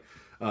worry. Yep.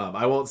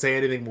 I won't say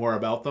anything more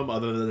about them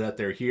other than that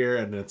they're here,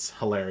 and it's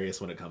hilarious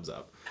when it comes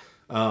up.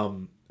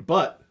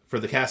 But for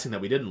the casting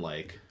that we didn't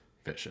like...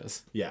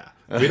 Vicious. Yeah.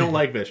 We don't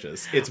like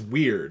Vicious. It's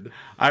weird.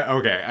 I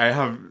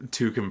have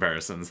two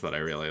comparisons that I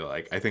really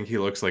like. I think he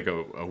looks like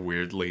a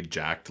weirdly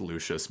jacked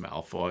Lucius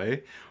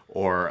Malfoy,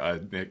 or a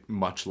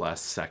much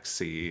less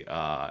sexy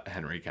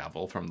Henry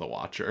Cavill from The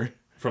Watcher.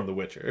 From The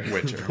Witcher.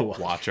 The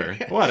Watcher.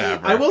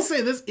 Whatever. I will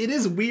say this. It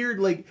is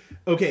weird. Like,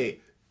 okay...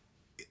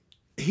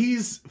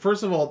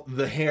 First of all,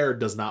 the hair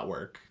does not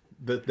work.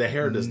 The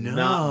hair does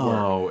not work.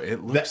 No,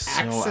 it looks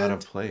so out of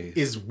place.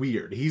 Is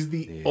weird. He's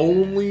the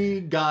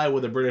only guy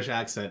with a British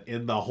accent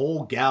in the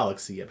whole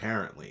galaxy,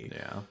 apparently.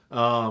 Yeah.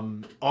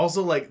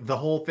 Also, like, the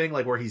whole thing,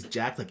 like, where he's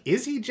jacked. Like,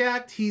 is he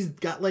jacked? He's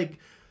got, like,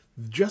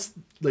 just,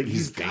 like,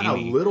 he's got a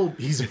little...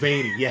 He's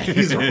veiny. Yeah,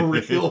 he's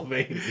real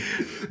veiny.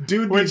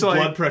 Dude needs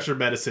blood pressure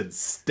medicine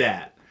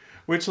stat.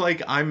 Which,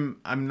 like, I'm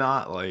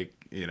not, like,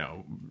 you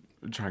know,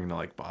 trying to,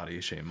 like,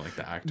 body shame, like,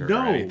 the actor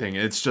or anything.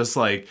 It's just,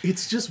 like...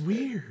 It's just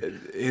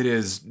weird. It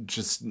is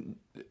just...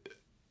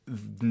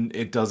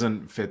 It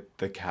doesn't fit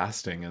the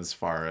casting as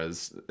far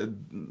as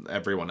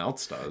everyone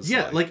else does.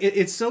 Yeah, like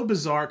it's so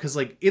bizarre because,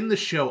 like, in the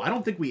show, I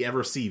don't think we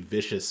ever see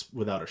Vicious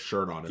without a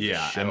shirt on in the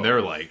show. And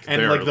they're like,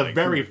 the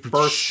very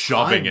first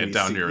shoving it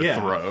down your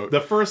throat. The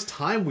first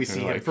time we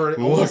see him for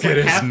look at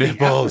his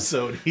nipples.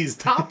 Episode, he's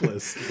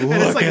topless, and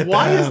it's like,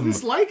 why is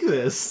this like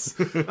this?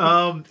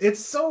 It's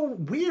so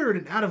weird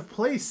and out of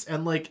place,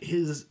 and like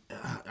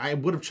I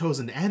would have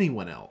chosen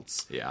anyone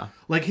else. Yeah,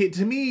 like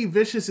to me,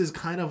 Vicious is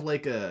kind of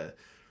like a.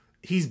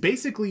 He's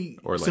basically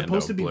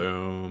supposed to be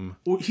Bloom.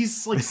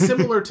 He's like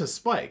similar to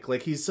Spike.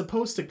 Like he's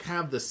supposed to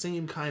have the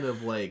same kind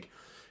of like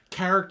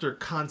character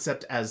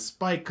concept as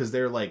Spike because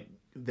they're you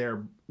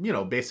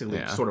know,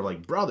 basically sort of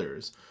like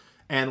brothers.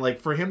 And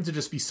like for him to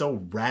just be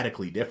so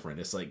radically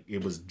different, it's like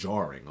it was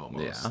jarring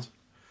almost.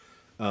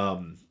 Yeah.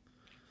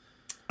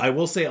 I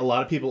will say a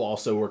lot of people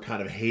also were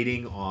kind of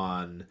hating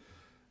on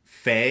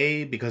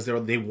Faye because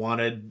they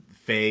wanted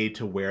Faye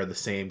to wear the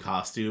same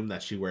costume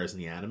that she wears in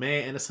the anime,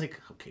 and it's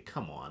like, okay,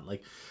 come on,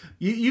 like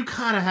you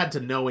kind of had to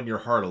know in your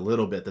heart a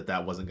little bit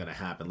that wasn't going to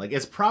happen. Like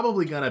it's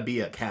probably going to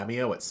be a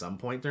cameo at some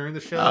point during the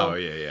show. Oh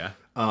yeah.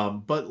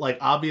 But like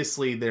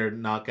obviously they're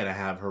not going to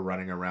have her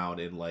running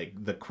around in like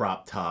the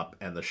crop top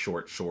and the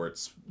short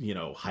shorts, you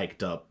know,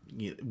 hiked up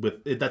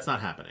with it. That's not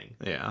happening.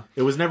 Yeah,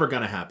 it was never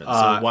going to happen.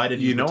 So why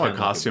did you know what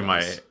costume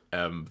I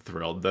am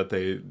thrilled that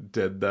they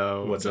did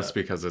though? What's just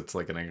that? Because it's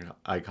like an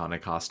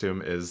iconic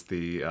costume is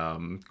the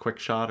quick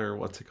shot, or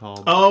what's it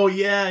called? Oh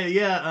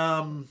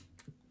yeah.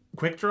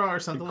 Quick Draw or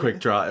something. Quick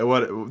like Draw.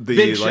 What the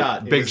Big like,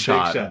 Shot? Big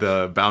Shot.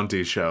 The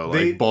Bounty Show.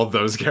 Like both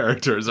those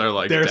characters are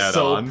like they're dead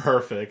so on.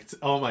 perfect.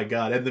 Oh my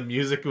god! And the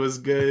music was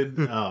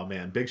good. Oh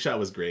man, Big Shot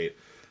was great.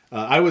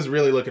 I was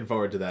really looking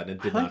forward to that, and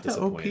it did not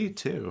disappoint. The OP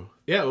too.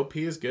 Yeah, OP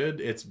is good.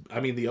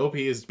 The OP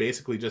is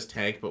basically just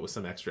Tank, but with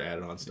some extra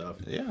added on stuff.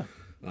 Yeah,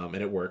 and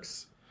it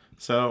works.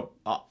 So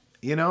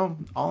you know,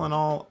 all in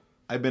all,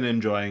 I've been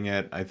enjoying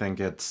it. I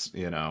think it's,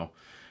 you know.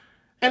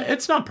 And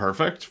it's not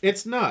perfect.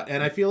 It's not.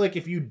 And I feel like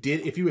if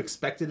you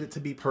expected it to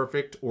be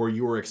perfect or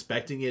you were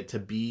expecting it to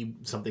be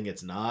something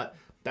it's not,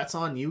 that's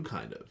on you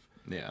kind of.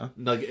 Yeah.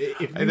 Like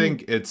I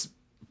think it's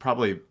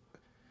probably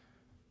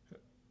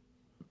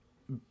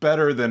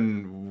better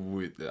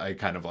than I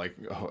kind of like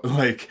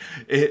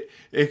it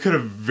could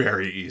have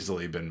very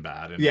easily been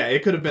bad. And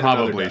it could have been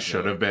probably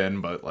should have been,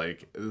 but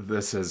like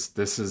this is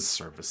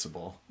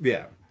serviceable.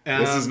 Yeah.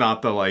 This is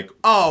not the like,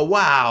 oh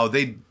wow,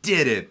 they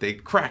did it, they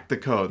cracked the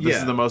code, this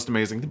is the most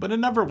amazing thing, but it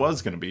never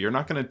was going to be. You're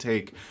not going to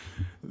take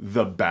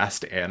the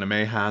best anime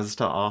has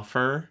to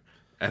offer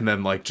and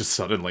then like just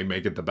suddenly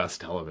make it the best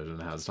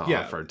television has to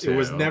offer too. It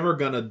was never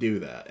going to do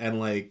that. And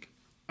like,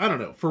 I don't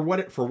know, for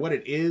what it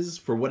is,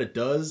 for what it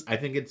does, I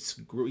think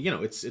it's, you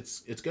know, it's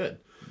good.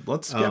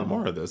 Let's get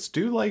more of this.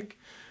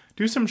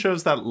 Do some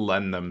shows that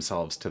lend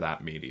themselves to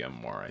that medium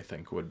more, I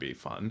think would be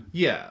fun.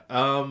 Yeah.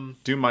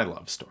 Do My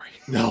Love Story.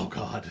 Oh,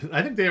 God.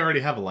 I think they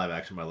already have a live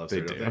action My Love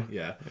Story, don't they?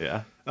 Yeah.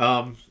 Yeah.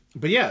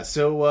 But yeah,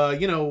 so,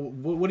 you know,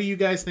 what do you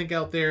guys think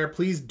out there?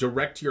 Please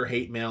direct your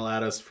hate mail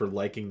at us for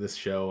liking this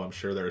show. I'm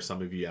sure there are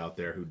some of you out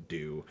there who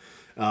do.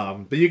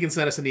 But you can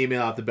send us an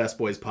email at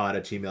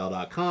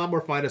thebestboyspod@gmail.com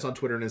or find us on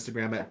Twitter and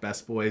Instagram at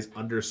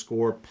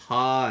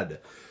bestboys_pod.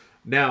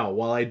 Now,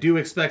 while I do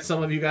expect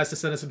some of you guys to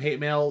send us some hate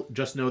mail,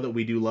 just know that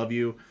we do love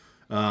you.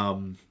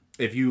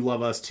 If you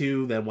love us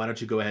too, then why don't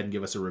you go ahead and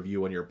give us a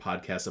review on your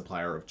podcast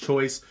supplier of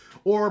choice,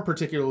 or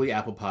particularly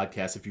Apple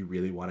Podcasts if you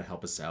really want to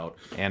help us out.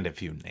 And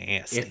if you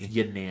nasty. If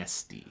you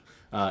nasty.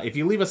 If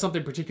you leave us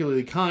something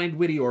particularly kind,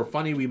 witty, or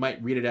funny, we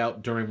might read it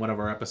out during one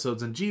of our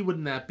episodes, and gee,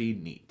 wouldn't that be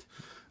neat?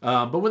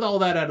 But with all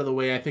that out of the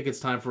way, I think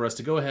it's time for us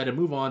to go ahead and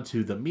move on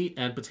to the meat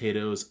and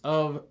potatoes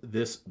of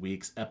this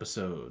week's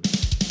episode.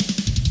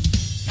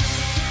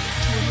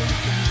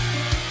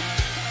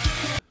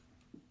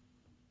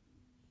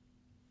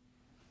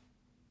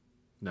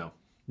 No.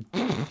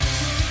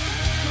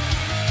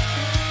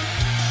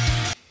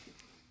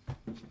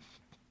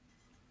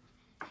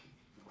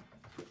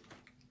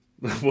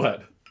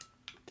 What?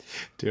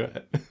 Do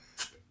it.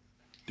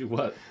 Do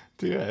what?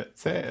 Do it.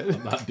 Say it.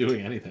 I'm not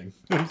doing anything.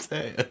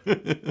 Say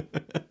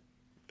it.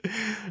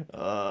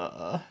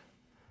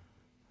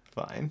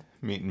 Fine.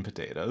 Meat and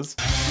potatoes.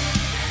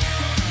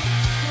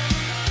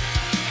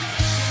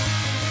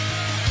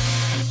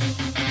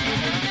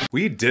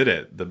 We did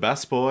it. The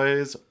Best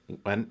Boys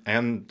went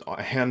and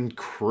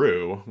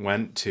crew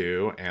went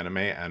to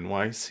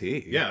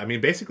AnimeNYC. Yeah, I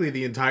mean, basically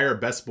the entire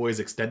Best Boys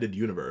extended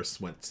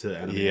universe went to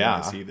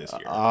AnimeNYC this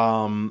year.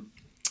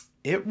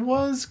 It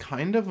was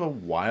kind of a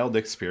wild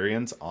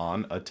experience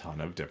on a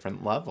ton of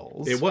different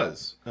levels. It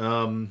was.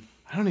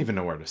 I don't even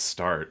know where to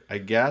start. I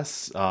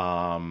guess...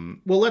 well,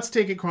 let's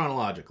take it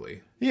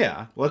chronologically.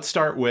 Yeah. Let's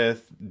start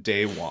with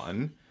day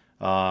one.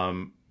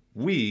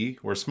 We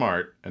were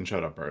smart and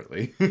showed up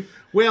early.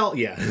 Well,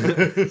 yeah.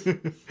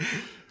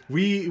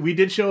 We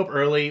did show up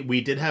early.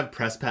 We did have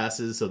press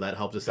passes, so that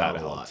helped us out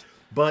a lot.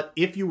 But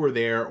if you were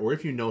there, or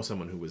if you know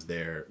someone who was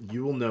there,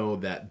 you will know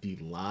that the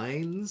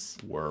lines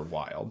were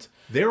wild.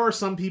 There are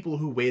some people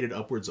who waited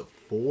upwards of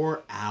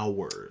 4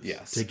 hours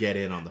to get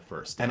in on the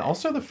first day. And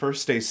also the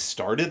first day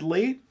started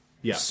late.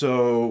 Yeah.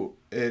 So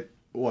it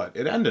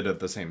ended at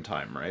the same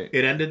time, right?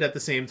 It ended at the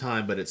same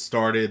time, but it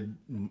started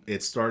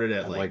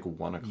at like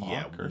 1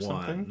 o'clock or 1.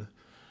 something.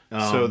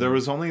 So there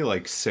was only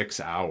like 6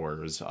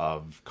 hours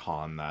of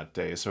con that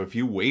day. So if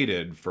you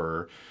waited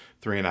for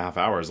 3.5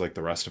 hours like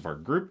the rest of our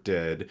group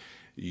did,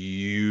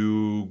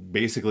 you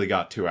basically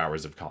got 2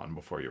 hours of con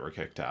before you were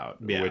kicked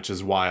out, which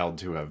is wild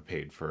to have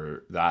paid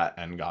for that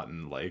and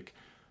gotten like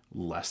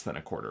less than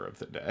a quarter of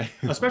the day.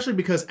 Especially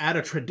because at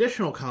a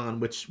traditional con,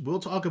 which we'll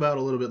talk about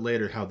a little bit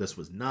later how this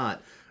was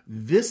not,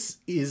 this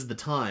is the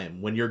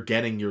time when you're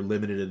getting your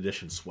limited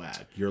edition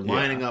swag. You're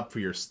lining up for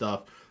your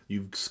stuff.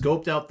 You've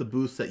scoped out the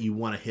booths that you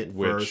want to hit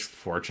first. Which,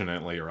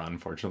 fortunately or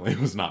unfortunately,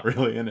 was not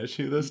really an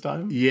issue this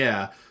time.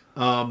 Yeah.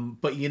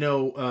 But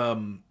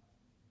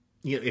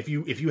if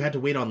you had to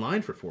wait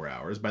online for 4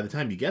 hours, by the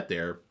time you get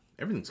there,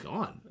 everything's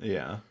gone.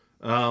 Yeah.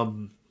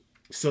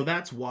 So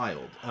that's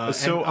wild.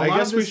 So I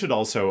guess we should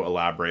also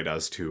elaborate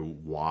as to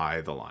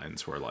why the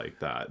lines were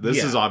like that.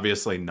 This is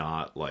obviously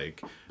not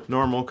like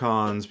normal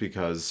cons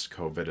because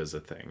COVID is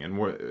a thing. And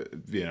we're,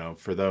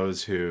 for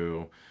those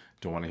who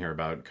don't want to hear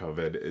about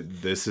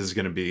COVID, this is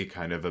going to be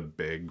kind of a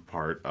big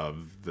part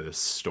of this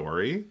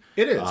story.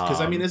 It is, because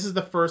this is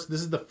the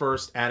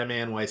first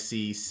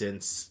AnimeNYC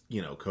since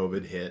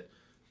COVID hit.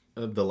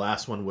 The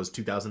last one was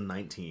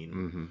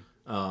 2019.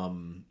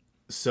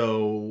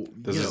 So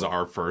this is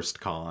our first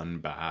con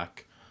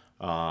back.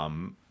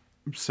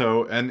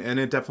 So and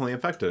it definitely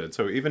affected it.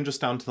 So even just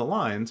down to the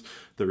lines,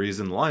 the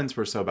reason the lines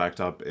were so backed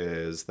up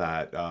is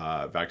that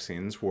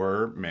vaccines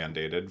were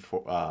mandated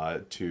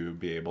to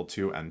be able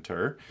to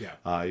enter.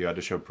 Yeah. You had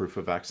to show proof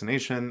of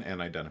vaccination and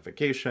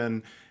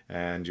identification,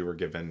 and you were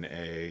given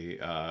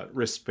a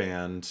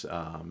wristband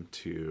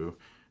to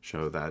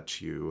show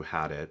that you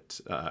had it,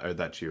 or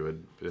that you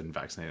had been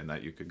vaccinated and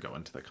that you could go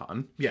into the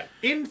con. Yeah.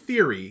 In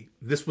theory,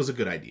 this was a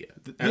good idea.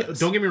 Yes.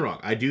 Don't get me wrong.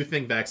 I do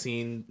think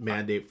vaccine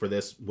mandate for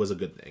this was a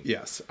good thing.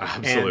 Yes,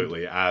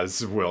 absolutely.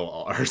 As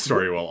will our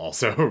story will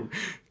also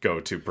go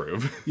to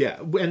prove. Yeah.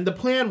 And the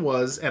plan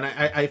was, and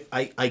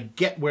I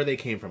get where they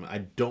came from.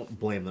 I don't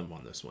blame them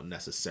on this one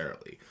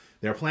necessarily.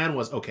 Their plan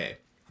was, okay,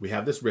 we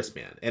have this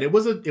wristband. And it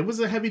was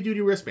a heavy duty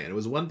wristband. It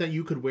was one that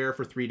you could wear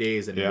for 3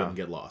 days and you wouldn't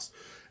get lost.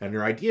 And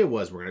their idea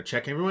was, we're going to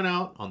check everyone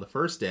out on the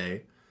first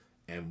day.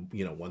 And,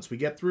 once we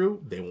get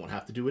through, they won't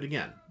have to do it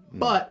again.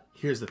 But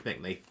here's the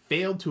thing. They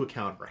failed to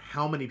account for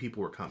how many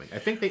people were coming. I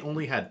think they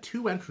only had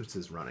 2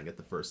 entrances running at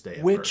the first day.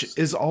 Which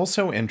is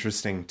also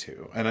interesting,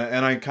 too. And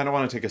I kind of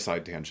want to take a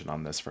side tangent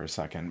on this for a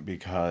second,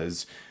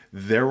 because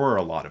there were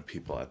a lot of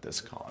people at this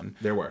con.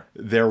 There were.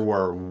 There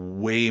were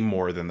way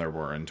more than there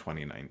were in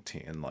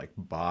 2019, like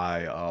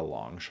by a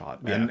long shot.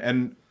 Yeah.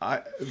 And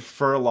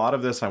for a lot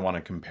of this, I want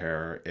to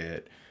compare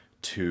it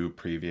to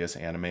previous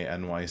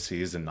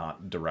AnimeNYCs and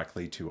not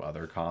directly to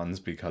other cons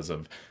because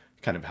of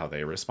kind of how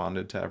they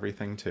responded to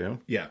everything too.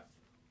 Yeah.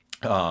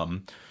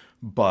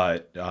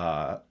 But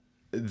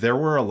there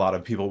were a lot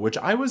of people, which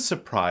I was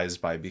surprised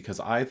by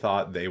because I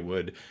thought they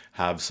would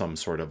have some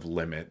sort of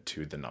limit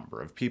to the number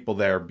of people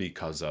there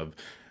because of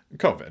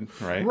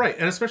COVID, right? Right.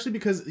 And especially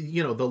because,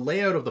 the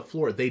layout of the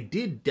floor, they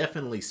did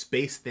definitely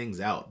space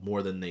things out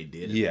more than they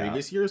did in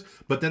previous years,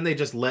 but then they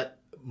just let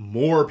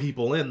more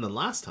people in than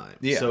last time.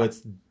 Yeah. So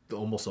it's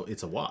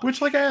a wash.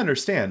 Which, I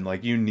understand,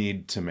 you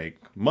need to make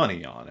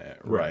money on it,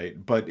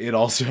 right? But it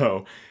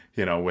also,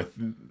 with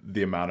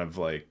the amount of,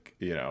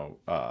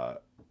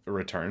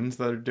 returns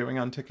that are doing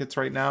on tickets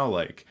right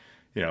now,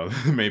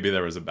 maybe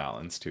there was a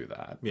balance to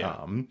that.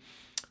 Yeah.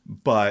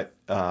 But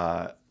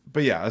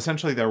yeah,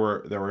 essentially there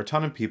were a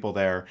ton of people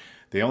there.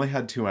 They only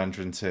had 2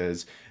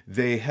 entrances.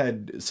 They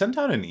had sent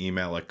out an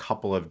email a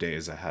couple of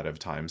days ahead of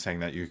time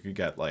saying that you could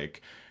get,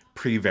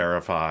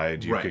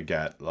 pre-verified. You could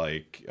get,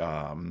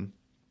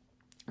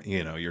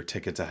 your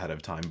tickets ahead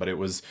of time, but it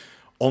was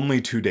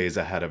only 2 days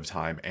ahead of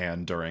time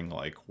and during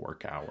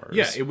work hours.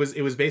 Yeah, it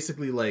was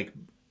basically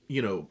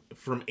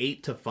from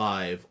 8 to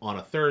 5 on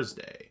a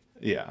Thursday.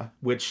 Yeah.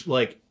 Which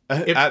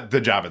at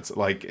the Javits,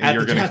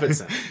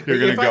 you're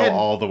gonna go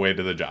all the way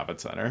to the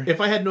Javits Center.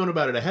 If I had known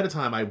about it ahead of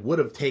time, I would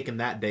have taken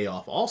that day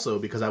off also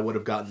because I would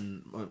have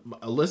gotten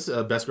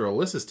Best Girl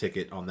Alyssa's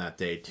ticket on that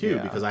day too,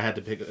 because I had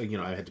to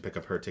pick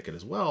up her ticket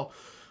as well.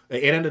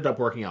 It ended up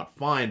working out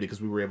fine because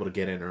we were able to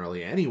get in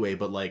early anyway,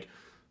 but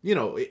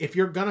if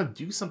you're gonna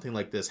do something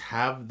like this,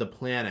 have the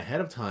plan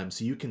ahead of time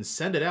so you can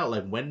send it out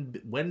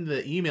when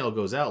the email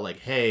goes out,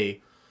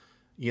 hey,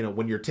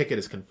 when your ticket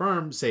is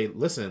confirmed, say,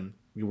 listen,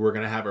 we're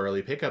going to have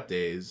early pickup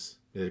days.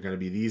 They're going to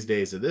be these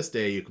days to this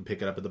day. You can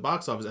pick it up at the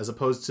box office, as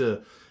opposed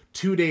to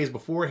 2 days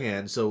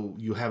beforehand. So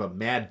you have a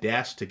mad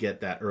dash to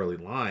get that early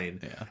line.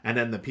 Yeah. And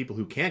then the people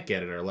who can't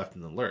get it are left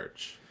in the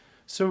lurch.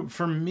 So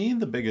for me,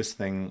 the biggest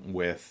thing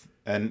with,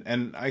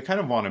 and I kind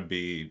of want to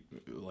be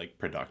like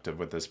productive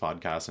with this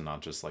podcast and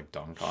not just like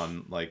dunk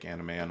on like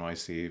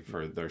AnimeNYC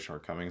for their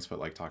shortcomings, but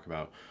like talk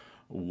about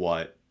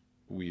what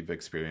we've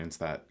experienced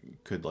that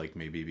could like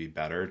maybe be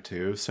better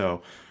too.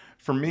 So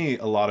for me,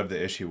 a lot of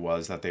the issue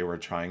was that people were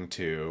trying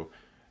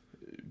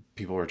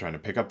to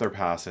pick up their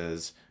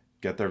passes,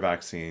 get their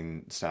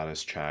vaccine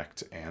status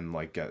checked, and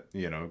like get,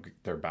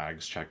 their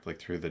bags checked like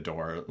through the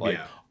door, like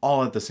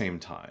all at the same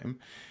time.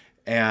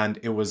 And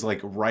it was like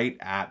right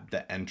at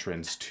the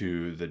entrance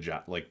to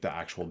the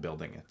actual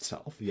building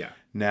itself. Yeah.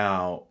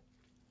 Now,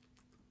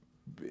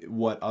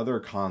 what other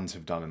cons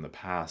have done in the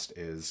past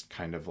is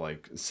kind of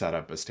like set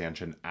up a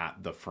stanchion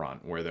at the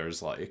front where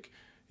there's like,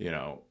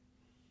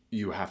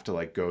 you have to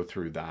like go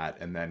through that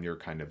and then you're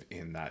kind of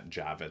in that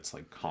Javits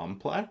like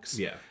complex.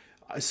 Yeah.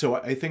 So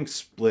I think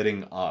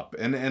splitting up,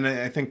 and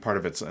I think part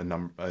of it's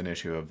an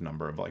issue of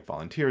number of like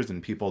volunteers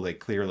and people. They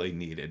clearly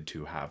needed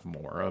to have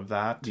more of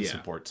that to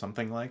support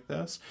something like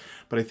this.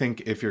 But I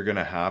think if you're going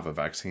to have a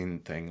vaccine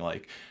thing,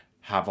 like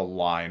have a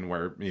line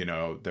where,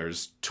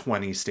 there's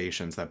 20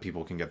 stations that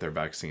people can get their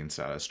vaccine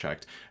status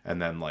checked.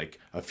 And then like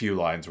a few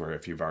lines where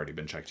if you've already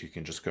been checked, you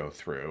can just go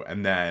through.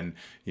 And then,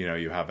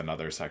 you have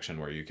another section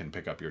where you can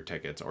pick up your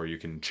tickets or you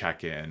can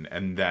check in.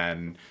 And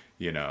then,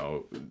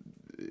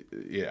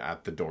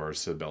 at the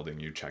doors to the building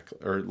you check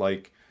or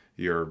like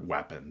your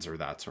weapons or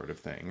that sort of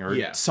thing,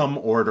 or some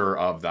order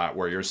of that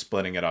where you're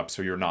splitting it up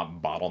so you're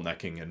not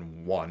bottlenecking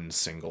in one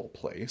single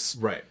place.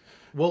 Right.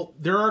 Well,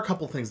 there are a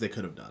couple things they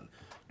could have done.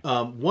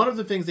 One of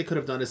the things they could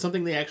have done is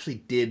something they actually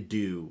did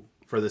do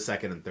for the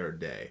second and third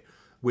day,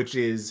 which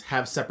is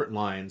have separate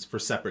lines for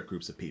separate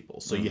groups of people.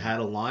 So you had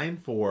a line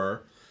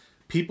for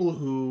people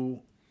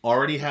who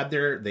already had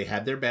their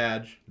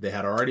badge, they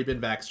had already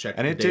been vax checked,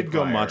 and it did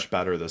go much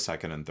better the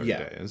second and third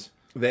days.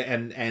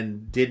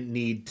 And didn't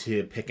need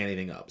to pick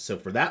anything up. So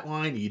for that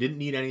line, you didn't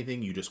need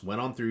anything. You just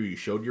went on through, you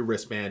showed your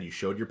wristband, you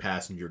showed your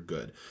pass, and you're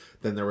good.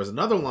 Then there was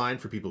another line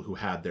for people who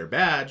had their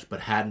badge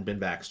but hadn't been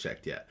vax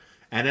checked yet.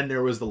 And then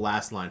there was the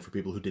last line for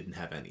people who didn't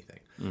have anything.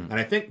 And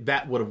I think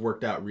that would have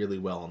worked out really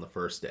well on the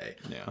first day.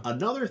 Yeah.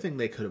 Another thing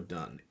they could have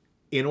done,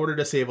 in order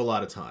to save a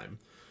lot of time,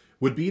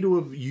 would be to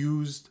have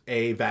used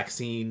a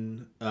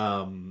vaccine,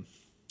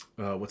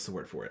 what's the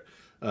word for it?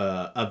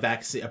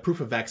 A proof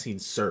of vaccine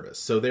service.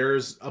 So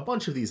there's a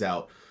bunch of these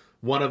out.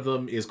 One of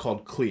them is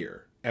called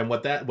Clear. And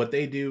what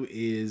they do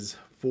is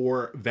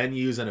for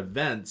venues and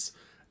events,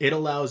 it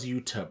allows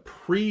you to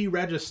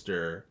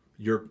pre-register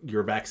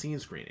your vaccine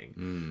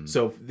screening.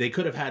 So they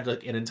could have had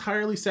like an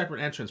entirely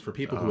separate entrance for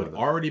people who had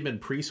already been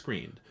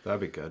pre-screened. That'd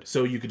be good.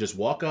 So you could just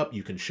walk up,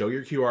 you can show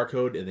your QR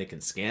code, and they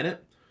can scan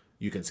it.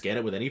 You can scan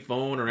it with any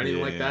phone or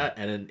anything like that,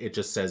 and then it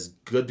just says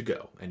good to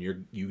go, and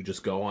you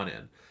just go on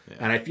in. Yeah.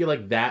 And I feel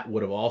like that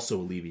would have also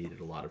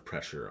alleviated a lot of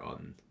pressure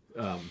on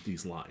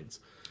these lines.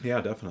 Yeah,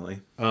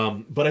 definitely.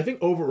 But I think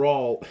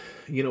overall,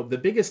 the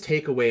biggest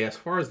takeaway as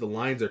far as the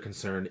lines are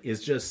concerned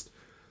is just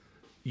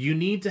you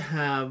need to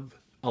have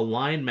a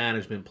line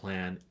management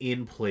plan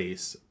in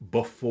place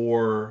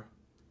before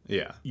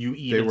you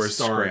even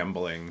start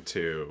scrambling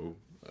to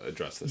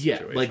address the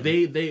situation. Yeah, like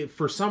they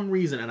for some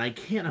reason, and I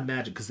can't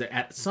imagine, because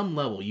at some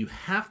level you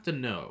have to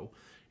know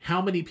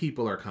how many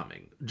people are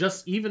coming.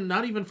 Just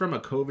not even from a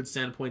COVID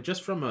standpoint,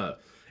 just from an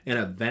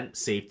event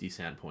safety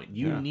standpoint.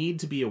 You need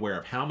to be aware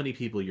of how many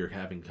people you're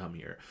having come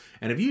here.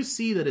 And if you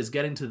see that it's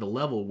getting to the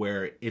level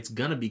where it's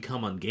going to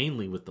become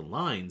ungainly with the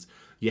lines,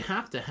 you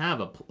have to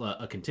have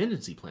a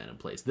contingency plan in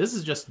place. This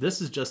is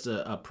just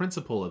a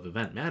principle of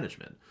event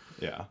management.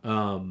 Yeah.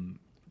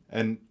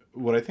 And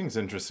what I think is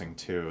interesting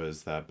too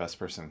is that Best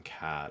Person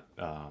Cat,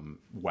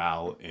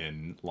 while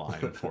in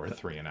line for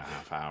 3.5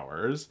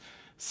 hours,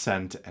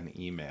 sent an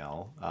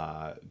email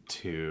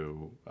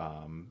to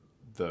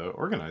the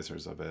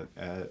organizers of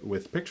it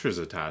with pictures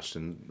attached,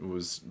 and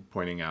was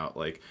pointing out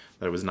like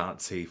that it was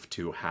not safe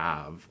to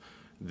have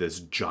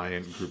this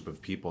giant group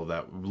of people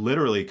that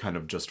literally kind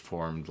of just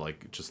formed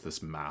like just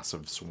this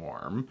massive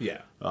swarm.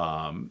 Yeah.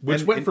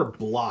 Which went for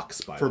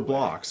blocks, by the way. For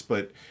blocks,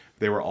 but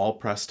they were all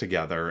pressed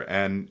together,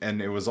 and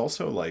it was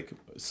also like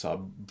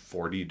sub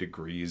 40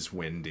 degrees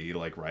windy,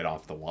 like right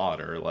off the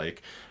water.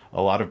 Like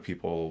a lot of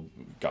people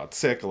got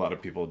sick. A lot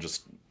of people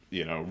just,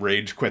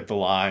 rage quit the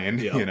line,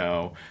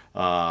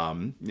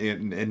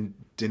 and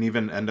didn't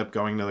even end up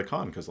going to the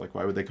con, because like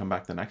why would they come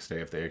back the next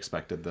day if they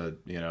expected the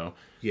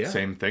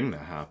same thing to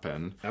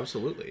happen?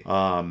 Absolutely.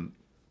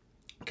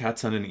 Kat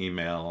sent an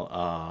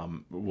email,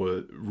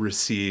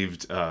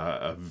 received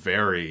a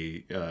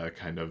very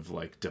kind of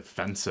like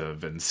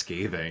defensive and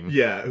scathing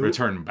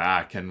return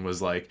back, and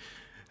was like,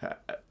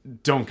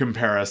 don't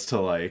compare us to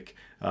like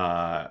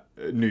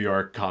New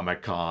York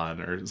Comic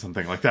Con or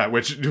something like that,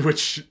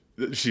 which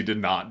she did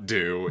not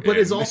do. But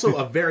it's also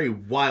a very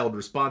wild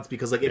response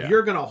because, like, if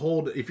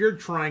you're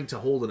trying to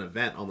hold an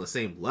event on the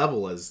same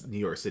level as New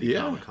York City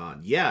Comic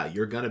Con,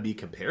 you're gonna be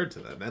compared to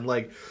them. And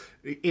like,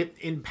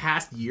 in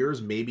past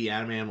years, maybe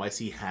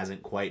AnimeNYC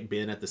hasn't quite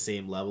been at the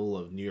same level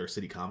of New York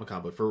City Comic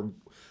Con, but for,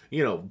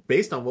 you know,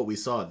 based on what we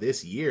saw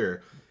this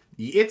year,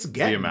 it's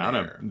getting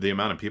the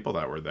amount of people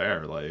that were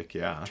there. Like,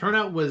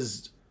 turnout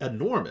was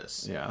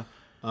enormous. Yeah.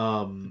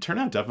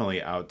 Turnout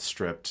definitely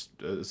outstripped,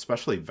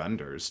 especially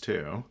vendors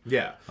too.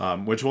 Yeah.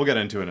 Which we'll get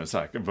into in a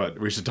sec, but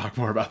we should talk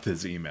more about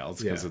these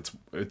emails because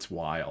it's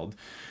wild.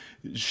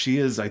 She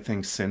has, I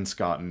think, since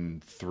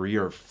gotten 3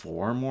 or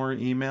 4 more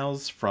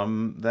emails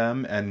from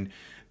them, and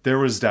there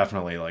was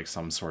definitely like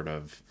some sort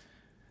of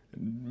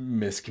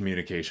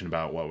miscommunication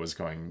about what was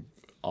going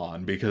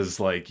on, because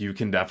like you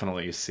can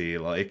definitely see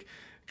like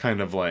kind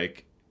of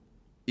like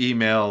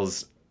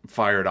emails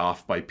fired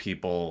off by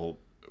people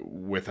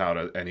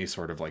without any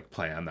sort of like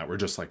plan that were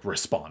just like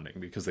responding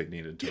because they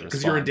needed to respond.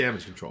 Because you're in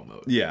damage control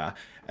mode. Yeah.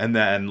 And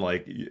then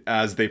like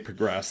as they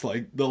progress,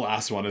 like the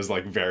last one is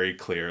like very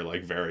clear,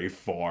 like very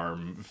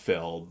form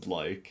filled,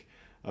 like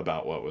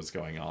about what was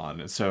going on.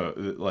 And so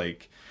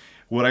like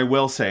what I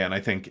will say, and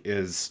I think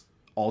is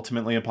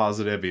ultimately a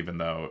positive, even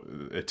though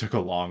it took a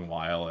long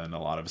while and a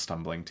lot of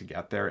stumbling to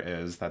get there,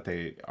 is that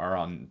they are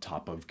on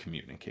top of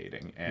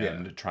communicating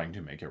and trying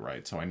to make it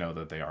right. So I know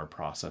that they are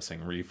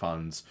processing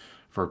refunds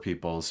for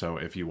people. So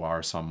if you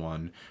are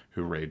someone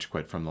who rage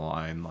quit from the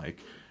line,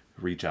 like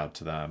reach out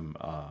to them.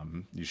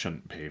 You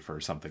shouldn't pay for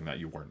something that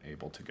you weren't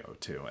able to go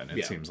to. And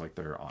it seems like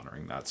they're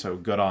honoring that. So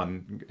good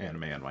on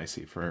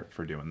AnimeNYC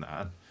for doing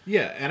that.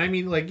 Yeah, and I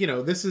mean, like, you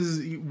know, this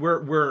is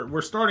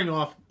we're starting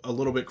off a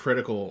little bit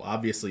critical,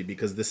 obviously,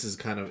 because this is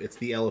kind of, it's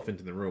the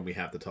elephant in the room. We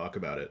have to talk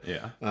about it.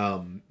 Yeah.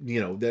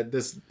 You know, that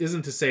this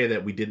isn't to say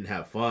that we didn't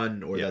have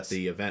fun or that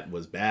the event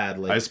was bad.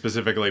 Like, I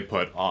specifically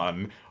put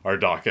on our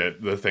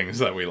docket the things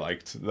that we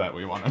liked that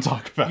we want to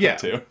talk about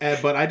too.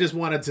 But I just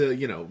wanted to,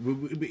 you know,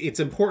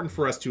 it's important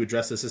for us to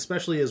address this,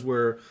 especially as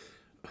we're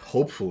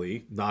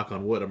hopefully, knock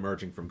on wood,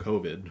 emerging from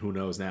COVID. Who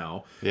knows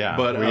now? Yeah,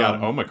 but we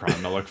got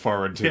Omicron to look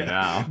forward to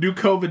now. New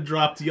COVID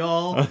dropped,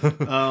 y'all.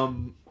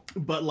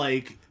 But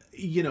like,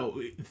 you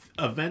know,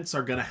 events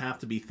are gonna have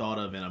to be thought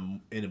of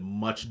in a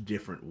much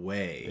different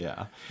way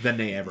than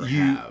they ever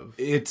have.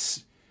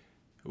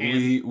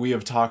 We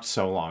have talked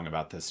so long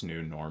about this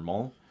new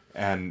normal,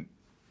 and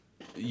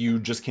you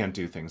just can't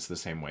do things the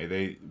same way.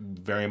 They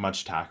very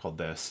much tackled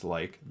this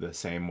like the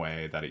same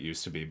way that it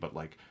used to be, but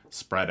like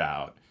spread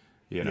out.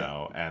 You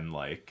know, and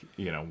like,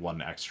 you know,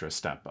 one extra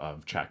step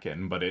of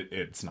check-in, but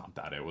it's not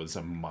that. It was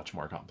a much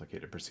more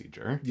complicated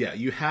procedure. Yeah,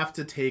 you have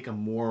to take a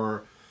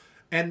more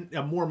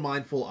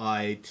mindful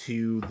eye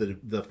to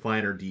the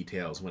finer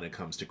details when it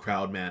comes to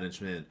crowd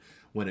management,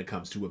 when it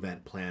comes to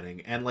event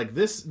planning. And like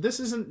this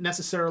isn't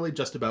necessarily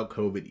just about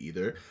COVID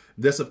either.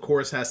 This of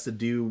course has to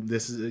do,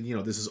 this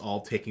is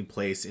all taking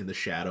place in the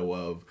shadow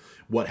of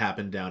what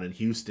happened down in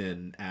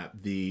Houston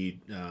at the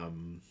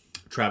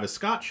Travis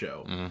Scott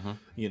show. Mm-hmm.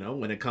 You know,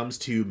 when it comes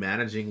to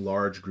managing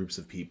large groups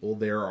of people,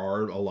 there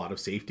are a lot of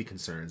safety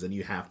concerns, and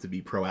you have to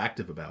be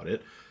proactive about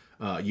it.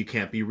 You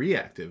can't be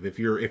reactive. If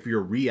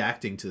you're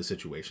reacting to the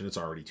situation, it's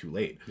already too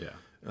late. Yeah.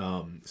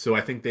 So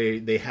I think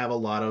they have a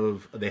lot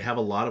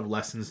of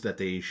lessons that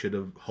they should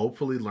have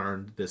hopefully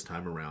learned this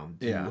time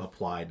around to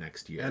apply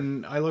next year.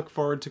 And I look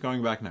forward to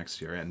going back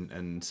next year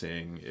and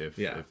seeing if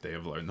they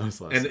have learned those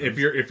lessons. And if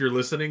you're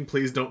listening,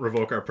 please don't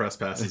revoke our press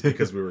passes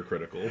because we were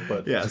critical.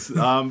 But yes,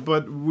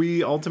 but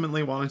we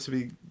ultimately want it to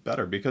be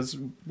better because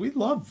we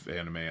love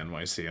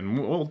AnimeNYC, and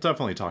we'll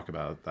definitely talk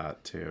about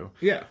that too.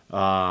 Yeah.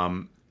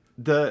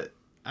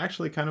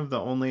 Actually kind of the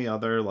only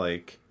other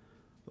like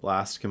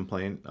last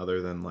complaint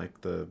other than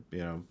like the, you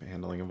know,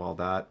 handling of all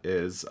that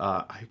is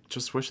I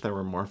just wish there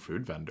were more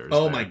food vendors.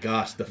 Oh my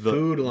gosh, the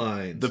food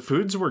lines. The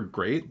foods were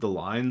great. The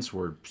lines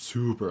were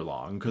super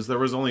long because there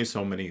was only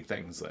so many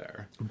things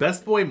there.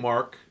 Best Boy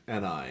Mark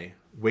and I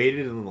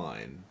waited in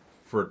line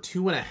for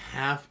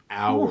 2.5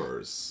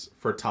 hours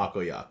for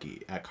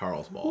takoyaki at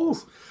Carl's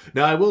Balls.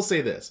 Now I will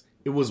say this,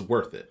 it was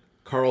worth it.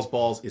 Carl's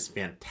Balls is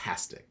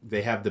fantastic.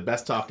 They have the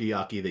best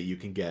takoyaki that you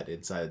can get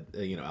inside,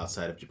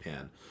 outside of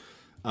Japan.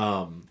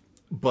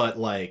 But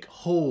like,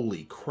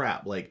 holy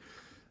crap. Like,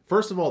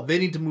 first of all, they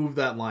need to move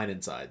that line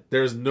inside.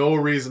 There's no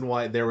reason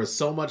why. There was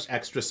so much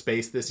extra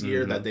space this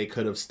year that they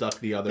could have stuck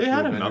the other food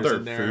vendors in there.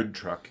 They had another food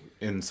truck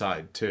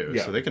inside too,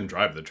 so they can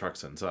drive the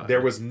trucks inside.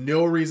 There was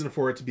no reason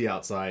for it to be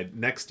outside.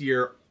 Next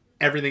year,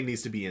 everything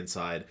needs to be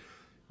inside.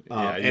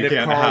 And if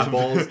Carl's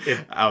Balls,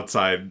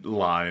 outside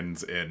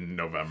lines in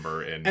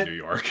November in New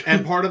York.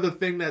 And part of the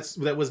thing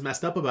that was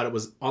messed up about it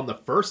was on the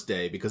first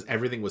day, because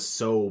everything was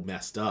so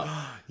messed up.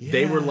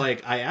 They were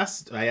like, I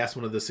asked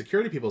one of the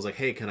security people, I was like,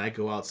 hey, can I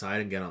go outside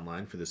and get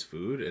online for this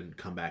food and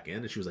come back in?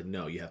 And she was like,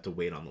 no, you have to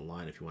wait on the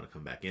line if you want to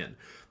come back in.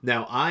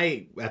 Now,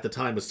 I, at the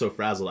time, was so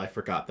frazzled, I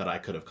forgot that I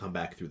could have come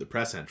back through the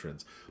press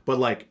entrance. But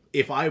like,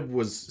 if I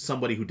was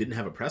somebody who didn't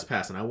have a press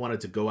pass and I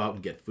wanted to go out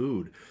and get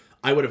food,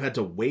 I would have had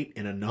to wait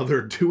in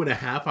another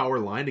 2.5 hour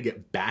line to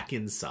get back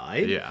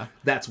inside. Yeah.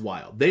 That's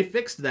wild. They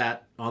fixed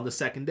that on the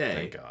second day.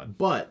 Thank God.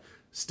 But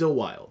still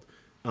wild.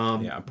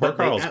 Yeah, poor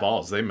Carl's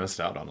Balls. They missed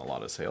out on a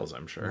lot of sales,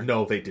 I'm sure.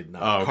 No, they did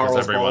not. Oh, Carl's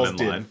everyone Balls in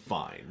did line?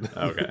 fine.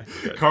 Okay,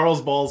 good.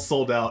 Carl's Balls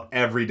sold out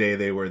every day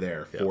they were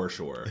there, for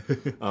sure.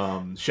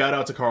 Shout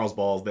out to Carl's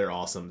Balls. They're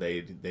awesome.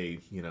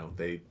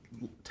 They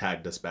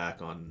tagged us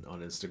back on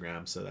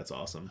Instagram, so that's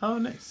awesome. Oh,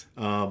 nice.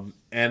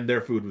 And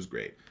their food was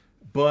great.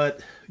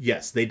 But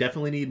yes, they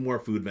definitely need more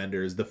food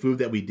vendors. The food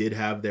that we did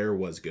have there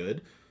was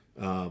good.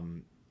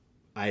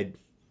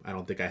 I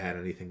don't think I had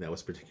anything that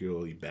was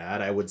particularly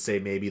bad. I would say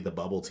maybe the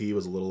bubble tea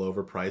was a little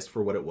overpriced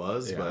for what it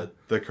was, but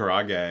the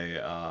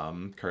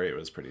karage curry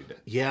was pretty good.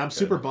 Yeah, I'm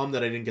super bummed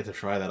that I didn't get to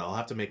try that. I'll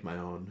have to make my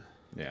own.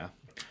 Yeah.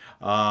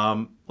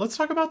 Let's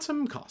talk about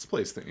some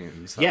cosplay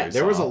things. Yeah,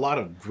 there was a lot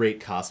of great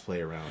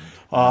cosplay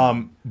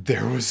around.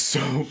 There was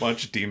so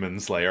much Demon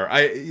Slayer.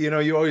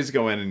 You always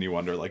go in and you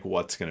wonder like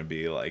what's going to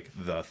be like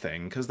the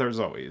thing, because there's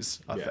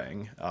always a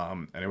thing.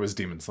 And it was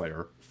Demon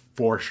Slayer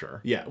for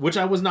sure. Yeah, which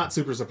I was not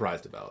super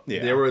surprised about.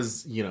 Yeah. There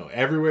was,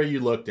 everywhere you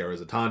looked, there was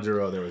a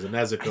Tanjiro, there was a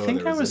Nezuko, I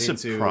think there was I was an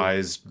Itsu.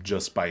 surprised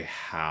just by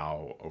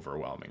how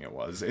overwhelming it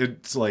was.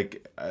 It's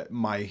like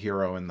My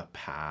Hero in the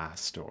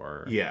past,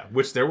 or... Yeah,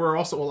 which there were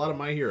also a lot of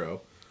My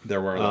Hero.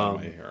 There were a lot of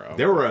My Hero.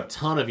 There were a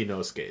ton of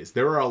Inosuke's.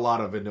 There were a lot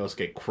of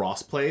Inosuke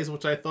crossplays,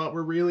 which I thought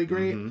were really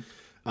great.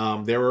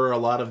 Mm-hmm. There were a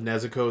lot of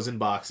Nezuko's in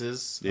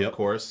boxes, of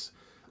course.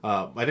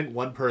 I think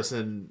one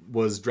person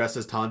was dressed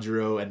as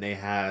Tanjiro, and they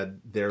had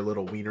their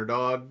little wiener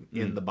dog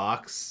in the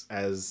box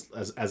as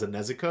a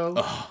Nezuko.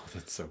 Oh,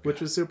 that's so good.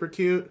 Which was super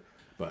cute.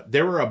 But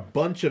there were a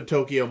bunch of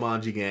Tokyo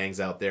Manji gangs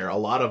out there. A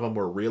lot of them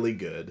were really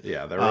good.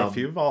 Yeah, there were a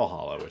few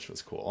Valhalla, which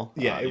was cool.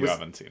 Yeah, you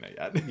haven't seen it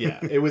yet. Yeah,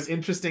 it was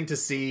interesting to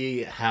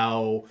see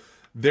how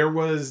there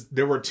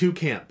were two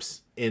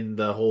camps in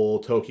the whole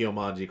Tokyo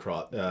Manji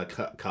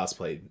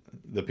cosplay.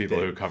 The people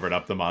who covered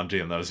up the manji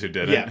and those who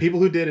didn't. Yeah, people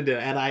who did and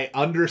didn't. And I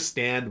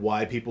understand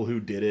why people who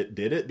did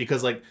it.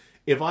 Because, like,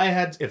 if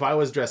I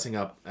was dressing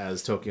up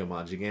as Tokyo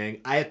Manji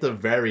Gang, at the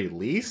very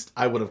least,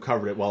 I would have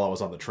covered it while I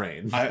was on the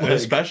train.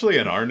 Especially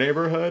in our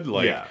neighborhood.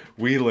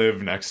 We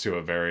live next to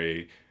a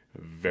very,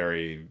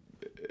 very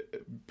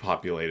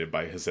populated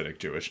by Hasidic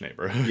Jewish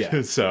neighborhood.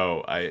 Yeah.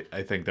 So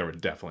I think there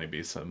would definitely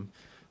be some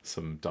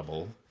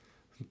double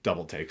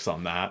takes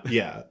on that.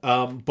 Yeah.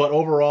 But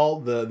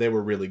overall, they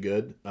were really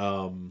good.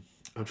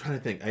 I'm trying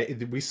to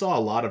think. We saw a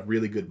lot of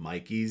really good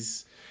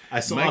Mikeys. I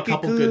saw a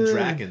couple good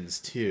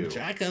Drakens too.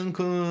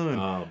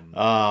 Draken-kun.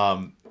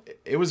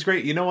 It was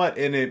great. You know what?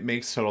 And it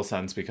makes total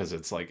sense because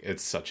it's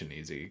such an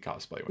easy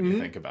cosplay when you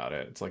think about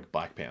it. It's like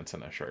black pants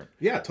and a shirt.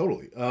 Yeah,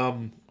 totally.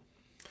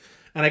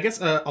 And I guess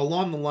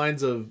along the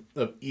lines of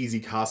easy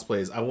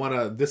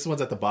cosplays, this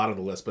one's at the bottom of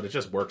the list, but it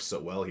just works so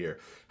well here.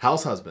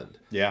 House Husband.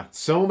 Yeah.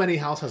 So many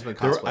House Husband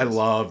cosplays. I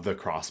love the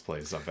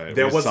crossplays of it.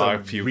 There was a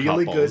few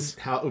really couples.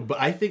 good... But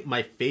I think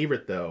my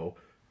favorite, though,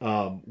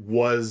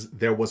 was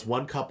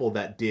one couple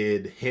that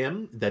did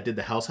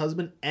the House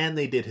Husband, and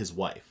they did his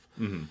wife.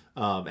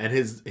 Mm-hmm. And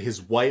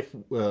his wife,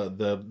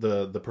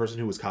 the person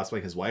who was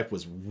cosplaying his wife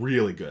was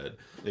really good.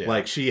 Yeah.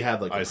 Like, she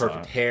had like the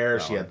perfect hair.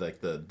 She had like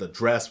the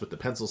dress with the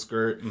pencil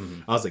skirt.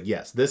 Mm-hmm. I was like,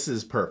 yes, this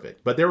is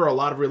perfect. But there were a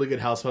lot of really good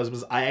house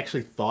husbands. I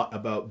actually thought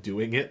about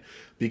doing it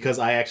because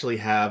I actually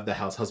have the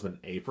house husband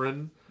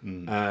apron.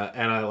 And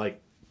I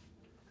like,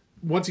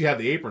 once you have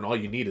the apron, all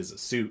you need is a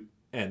suit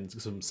and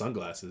some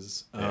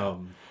sunglasses. Yeah.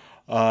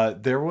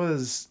 There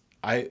was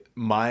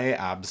my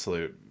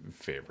absolute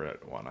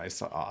favorite one I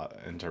saw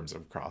in terms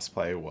of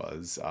crossplay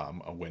was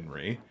a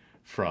Winry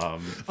from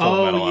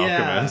Full Metal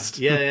Alchemist.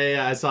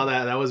 Yeah. I saw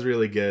that. That was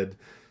really good.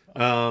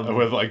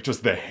 With like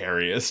just the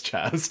hairiest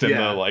chest and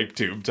the like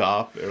tube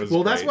top. It was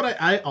great. That's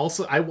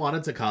what I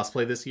wanted to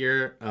cosplay this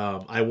year.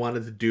 I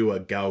wanted to do a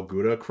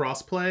Gaogura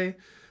crossplay.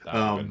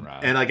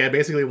 And like I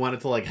basically wanted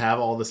to like have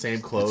all the same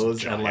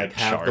clothes and like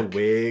have the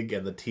wig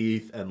and the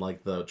teeth and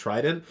like the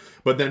trident,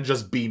 but then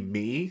just be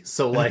me.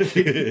 So like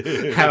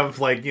have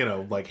like,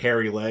 like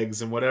hairy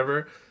legs and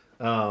whatever.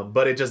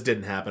 But it just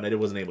didn't happen. I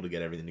wasn't able to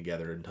get everything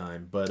together in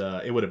time.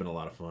 But it would have been a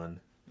lot of fun.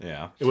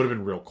 Yeah. It would have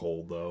been real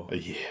cold though.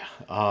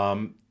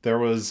 Yeah. There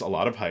was a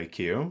lot of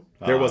Haikyuu.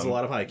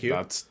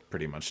 That's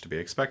pretty much to be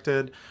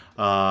expected.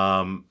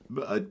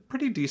 A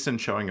pretty decent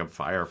showing of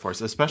Fire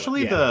Force,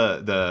 especially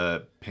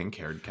the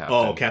pink-haired captain.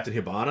 Oh, Captain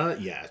Hibana?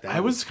 Yeah.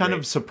 I was kind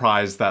of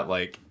surprised that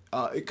like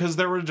because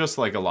there were just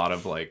like a lot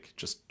of like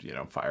just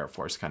Fire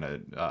Force kind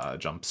of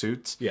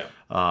jumpsuits. Yeah,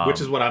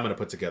 which is what I'm going to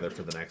put together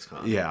for the next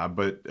con. Yeah,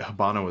 but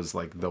Hibana was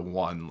like the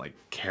one like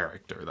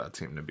character that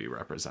seemed to be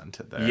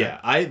represented there.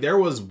 Yeah, there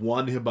was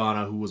one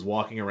Hibana who was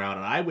walking around,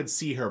 and I would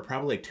see her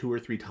probably like 2 or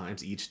 3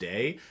 times each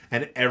day,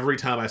 and every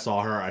time I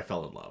saw her, I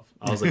fell in love.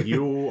 I was like,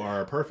 "You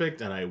are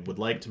perfect, and I would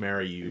like to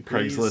marry you."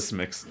 Please. Craigslist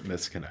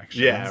misconnections.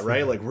 Yeah,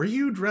 right. Like, were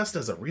you dressed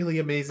as a really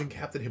amazing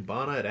Captain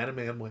Hibana at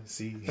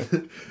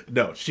AnimeNYC?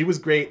 No, she was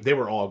great. They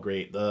were all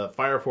great. The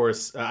Fire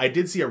Force. I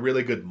did see a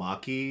really good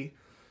Maki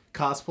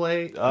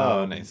cosplay.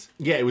 Oh, nice.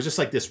 Yeah, it was just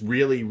like this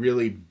really,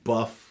 really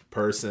buff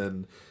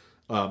person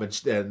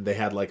And they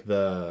had like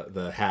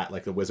the hat,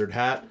 like the wizard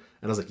hat,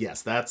 and I was like,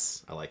 yes,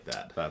 I like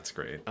that. That's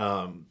great.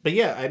 But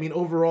yeah, I mean,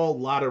 overall, a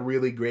lot of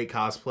really great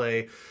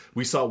cosplay.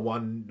 We saw a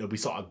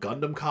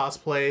Gundam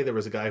cosplay. There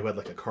was a guy who had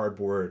like a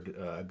cardboard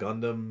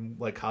Gundam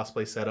like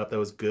cosplay setup that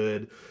was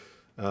good.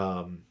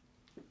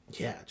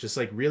 Yeah, just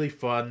like really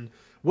fun.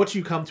 What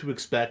you come to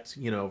expect,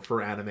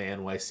 for Anime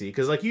NYC,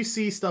 because like you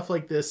see stuff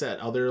like this at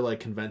other like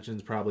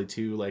conventions probably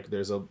too. Like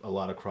there's a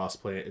lot of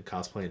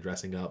cosplay and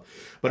dressing up,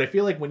 but I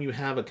feel like when you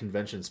have a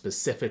convention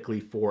specifically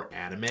for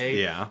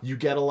anime, you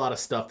get a lot of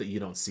stuff that you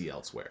don't see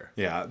elsewhere.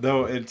 Yeah,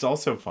 though it's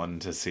also fun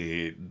to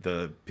see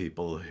the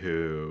people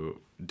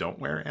who don't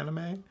wear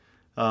anime.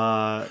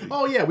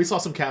 Oh yeah, we saw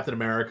some Captain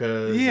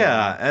America.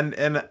 Yeah,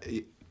 and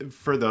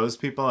for those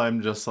people,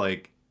 I'm just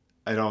like,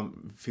 I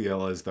don't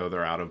feel as though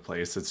they're out of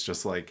place. It's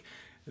just like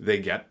they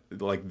get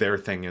like their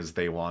thing is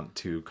they want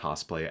to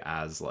cosplay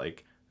as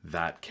like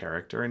that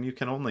character, and you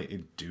can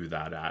only do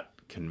that at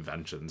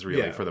conventions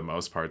really for the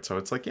most part. So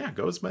it's like, yeah,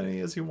 go as many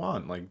as you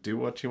want, like do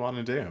what you want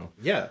to do.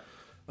 Yeah.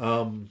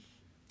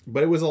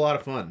 But it was a lot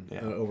of fun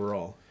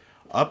overall.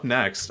 Up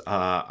next,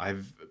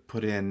 I've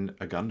put in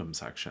a Gundam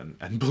section,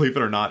 and believe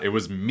it or not, it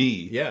was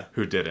me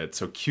who did it.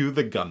 So cue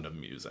the Gundam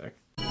music.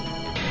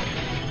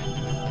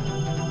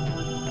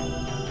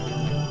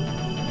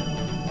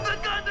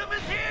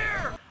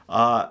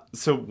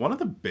 So one of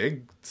the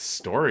big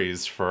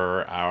stories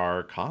for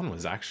our con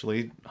was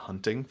actually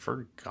hunting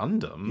for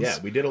Gundams. Yeah,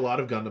 we did a lot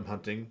of Gundam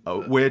hunting.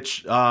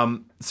 Which,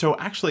 so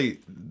actually,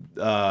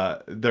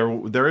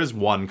 there is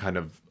one kind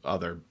of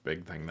other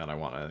big thing that I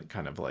want to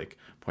kind of like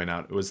point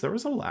out. There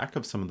was a lack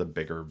of some of the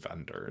bigger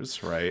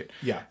vendors, right?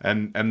 Yeah.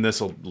 And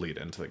this will lead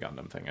into the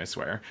Gundam thing, I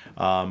swear.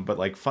 But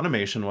like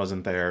Funimation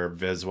wasn't there,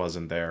 Viz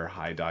wasn't there,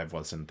 High Dive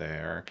wasn't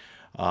there.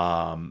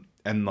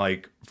 And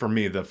like for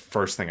me, the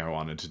first thing I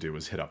wanted to do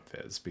was hit up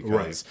Viz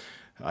because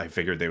I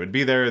figured they would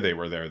be there. They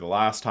were there the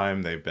last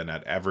time. They've been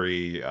at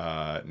every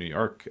New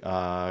York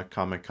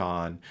Comic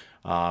Con.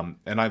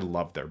 And I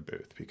love their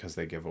booth because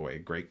they give away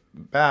great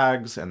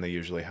bags, and they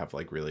usually have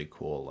like really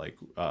cool like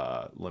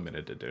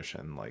limited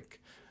edition like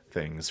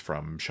things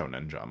from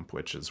Shonen Jump,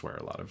 which is where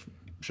a lot of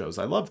shows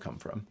I love come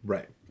from.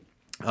 Right.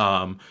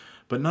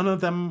 But none of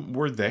them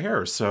were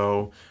there.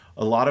 So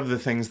a lot of the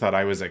things that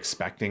I was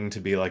expecting to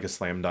be like a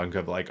slam dunk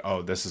of like,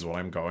 oh, this is what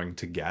I'm going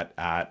to get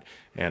at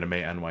Anime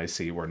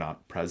NYC were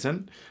not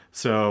present.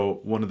 So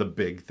one of the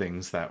big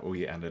things that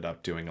we ended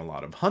up doing a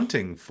lot of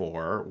hunting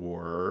for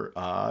were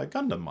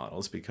Gundam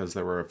models, because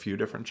there were a few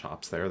different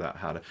shops there that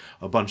had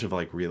a bunch of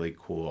like really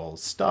cool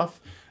stuff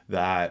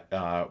that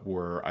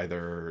were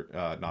either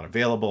not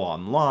available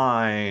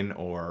online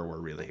or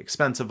were really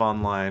expensive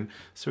online.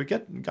 So we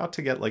got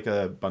to get like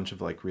a bunch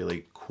of like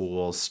really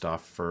cool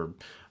stuff for,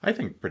 I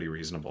think, pretty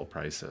reasonable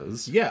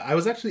prices. Yeah, I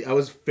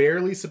was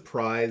fairly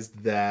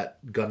surprised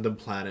that Gundam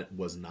Planet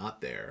was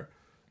not there,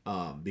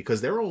 because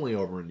they were only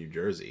over in New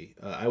Jersey.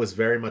 I was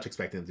very much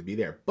expecting them to be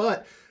there,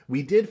 but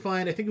we did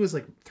find, I think it was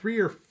like 3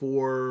 or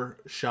 4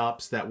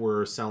 shops that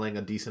were selling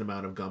a decent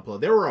amount of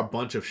Gunpla. There were a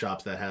bunch of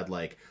shops that had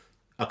like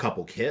a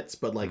couple kits,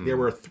 but like there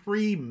were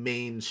 3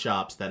 main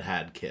shops that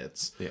had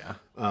kits. Yeah.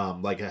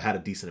 Like it had a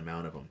decent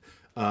amount of them.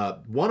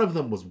 One of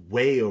them was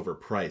way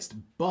overpriced,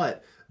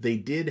 but they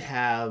did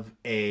have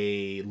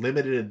a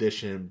limited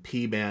edition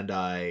P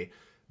Bandai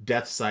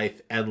Death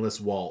Scythe Endless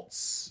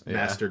Waltz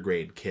Master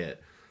Grade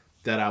kit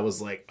that I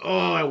was like,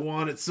 oh, I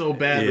want it so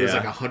bad. It was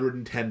like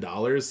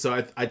 $110.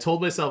 So I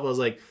told myself, I was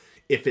like,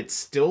 if it's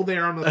still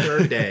there on the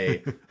 3rd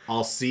day,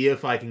 I'll see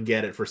if I can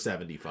get it for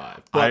 $75.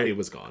 But it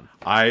was gone.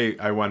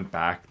 I went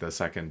back the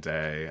 2nd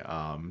day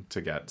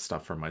to get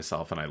stuff for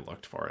myself, and I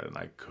looked for it, and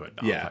I could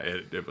not. Yeah.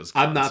 It was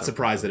gone. I'm not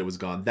surprised that it was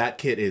gone. That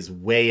kit is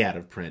way out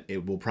of print.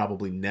 It will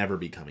probably never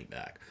be coming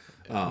back.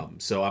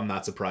 So I'm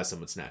not surprised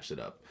someone snatched it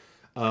up.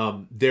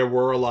 There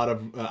were a lot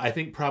of, I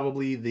think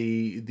probably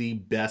the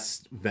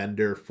best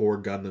vendor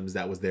for Gundams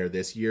that was there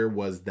this year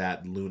was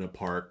that Luna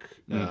Park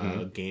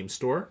game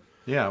store.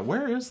 Yeah,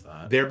 where is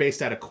that? They're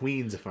based out of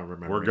Queens, if I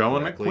remember. We're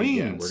going correctly. to Queens.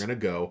 Yeah, we're going to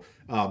go.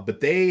 But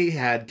they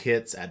had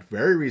kits at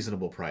very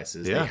reasonable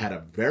prices. Yeah. They had a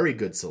very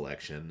good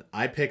selection.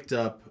 I picked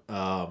up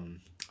an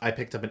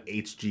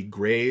HG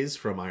Grays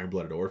from Iron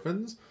Blooded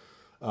Orphans.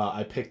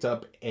 I picked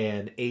up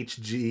an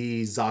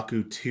HG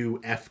Zaku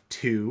 2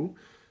 F2.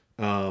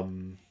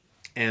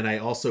 And I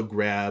also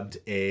grabbed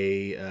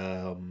a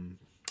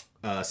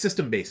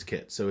system-based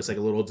kit. So it's like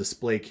a little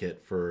display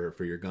kit for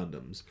your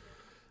Gundams.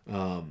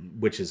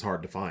 Which is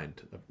hard to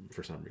find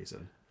for some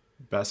reason.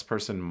 Best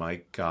person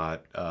Mike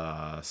got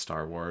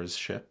Star Wars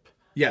ship.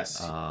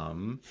 Yes.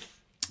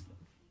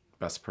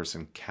 Best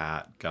person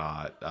Kat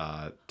got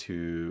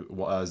 2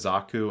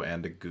 Zaku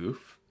and a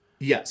Goof.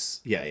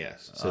 Yes. Yeah.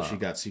 So she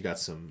got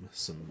some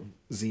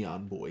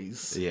Xeon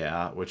boys.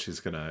 Yeah, which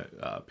she's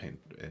gonna paint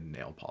in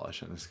nail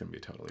polish, and it's gonna be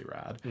totally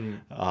rad.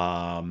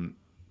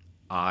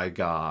 I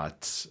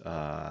got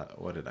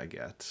what did I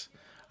get?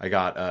 I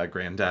got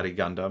Granddaddy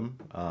Gundam.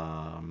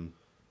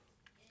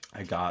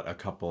 I got a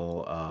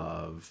couple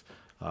of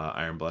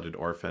Iron-Blooded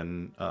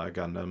Orphan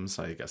Gundams.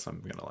 I guess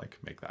I'm gonna like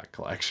make that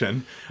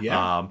collection.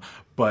 Yeah.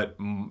 But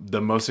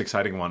the most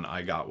exciting one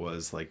I got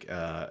was like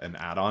an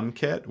add-on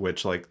kit,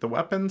 which like the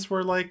weapons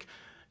were like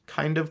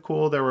kind of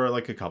cool. There were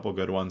like a couple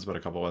good ones, but a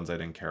couple ones I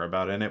didn't care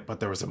about in it. But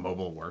there was a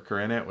mobile worker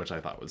in it, which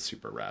I thought was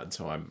super rad.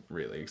 So I'm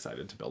really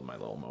excited to build my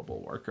little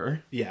mobile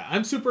worker. Yeah,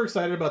 I'm super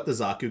excited about the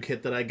Zaku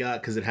kit that I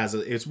got because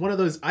it's one of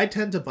those. I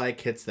tend to buy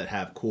kits that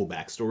have cool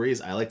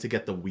backstories. I like to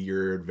get the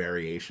weird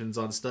variations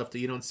on stuff that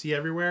you don't see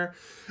everywhere.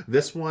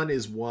 This one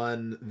is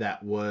one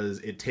that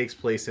it takes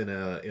place in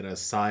a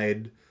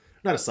side,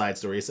 not a side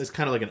story. It's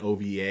kind of like an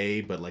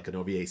OVA, but like an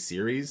OVA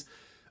series.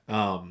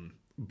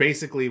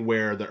 Basically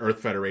where the Earth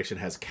Federation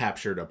has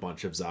captured a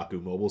bunch of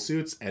Zaku mobile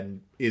suits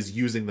and is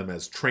using them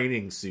as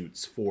training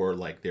suits for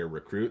like their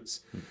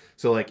recruits.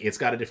 So like it's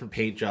got a different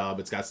paint job,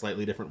 it's got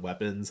slightly different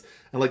weapons,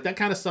 and like that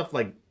kind of stuff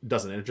like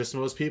doesn't interest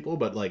most people,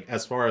 but like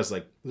as far as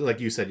like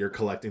you said, you're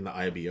collecting the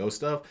IBO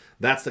stuff,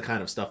 that's the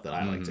kind of stuff that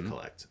I like to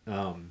collect.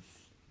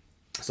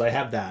 So I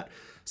have that.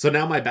 So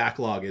now my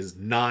backlog is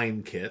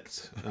 9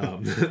 kits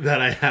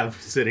that I have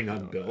sitting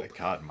unbuilt. Oh my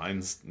God,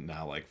 mine's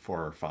now like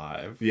 4 or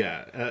 5.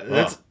 Yeah,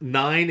 that's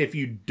 9 if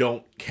you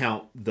don't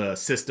count the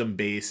system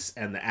base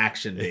and the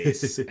action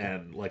base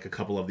and like a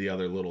couple of the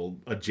other little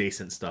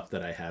adjacent stuff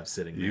that I have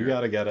sitting there. You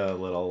got to get a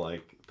little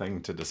like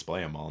thing to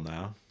display them all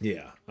now.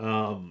 Yeah.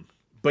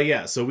 But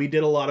yeah, so we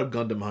did a lot of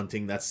Gundam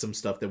hunting. That's some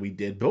stuff that we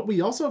did. But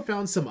we also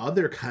found some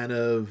other kind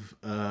of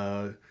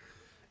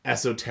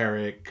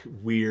esoteric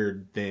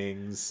weird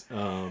things.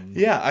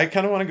 Yeah, I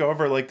kind of want to go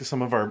over like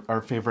some of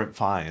our favorite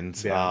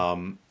finds. Yeah.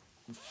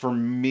 For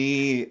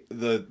me,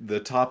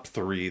 the top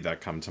 3 that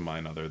come to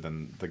mind other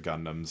than the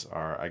Gundams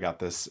are, I got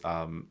this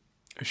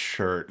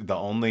shirt. The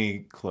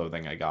only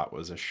clothing I got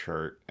was a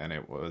shirt, and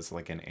it was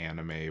like an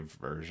anime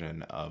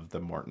version of the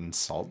Morton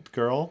Salt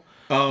Girl.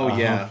 Oh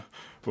yeah,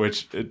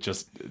 which it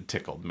just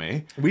tickled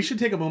me. We should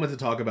take a moment to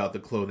talk about the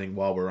clothing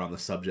while we're on the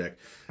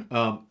subject.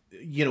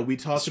 We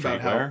talked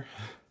about how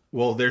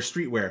there's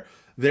streetwear.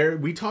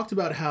 We talked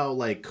about how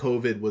like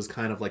COVID was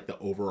kind of like the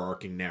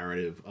overarching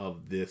narrative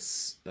of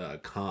this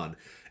con,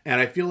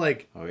 and I feel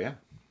like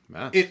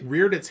it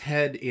reared its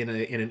head in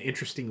an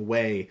interesting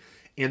way,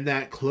 in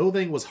that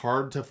clothing was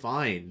hard to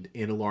find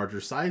in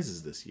larger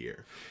sizes this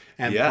year,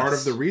 and part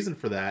of the reason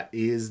for that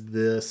is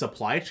the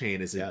supply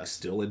chain is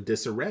still in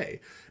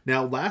disarray.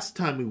 Now, last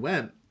time we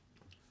went,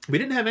 we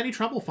didn't have any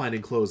trouble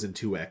finding clothes in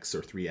 2X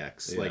or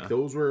 3X. Yeah. Like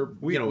those were,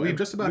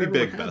 just about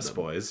everyone big best them.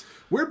 Boys.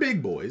 We're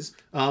big boys.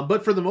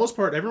 But for the most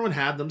part, everyone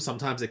had them.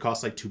 Sometimes they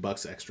cost like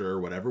 $2 extra or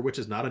whatever, which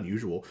is not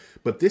unusual.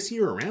 But this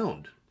year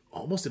around,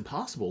 almost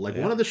impossible. Like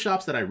one of the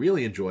shops that I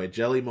really enjoyed,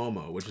 Jelly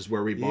Momo, which is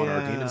where we bought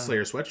our Demon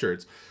Slayer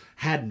sweatshirts,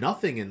 had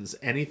nothing in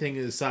anything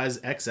in size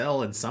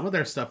XL, and some of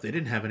their stuff, they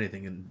didn't have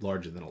anything in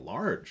larger than a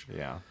large.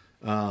 Yeah.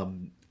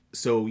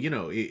 So,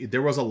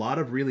 there was a lot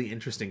of really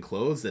interesting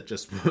clothes that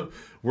just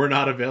were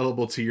not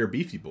available to your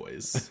beefy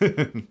boys.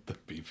 The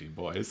Beefy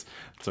Boys.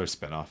 It's our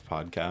spin-off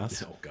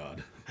podcast. Oh,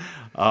 God.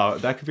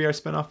 That could be our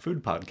spin-off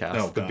food podcast.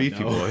 Oh, the God,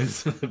 Beefy no.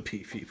 Boys. The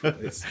Beefy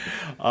Boys.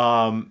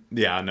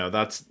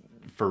 That's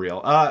for real.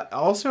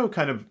 Also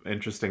kind of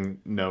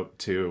interesting note,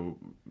 too,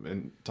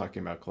 in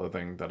talking about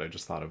clothing that I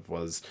just thought of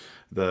was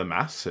the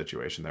mask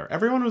situation there.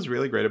 Everyone was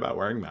really great about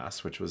wearing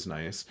masks, which was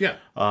nice. Yeah.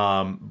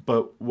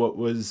 But what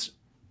was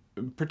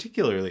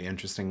particularly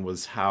interesting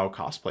was how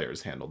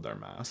cosplayers handled their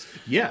masks.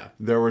 Yeah.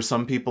 There were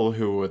some people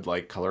who would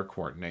like color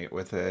coordinate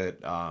with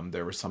it.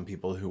 There were some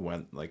people who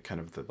went like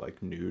kind of the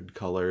like nude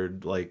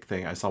colored like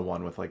thing. I saw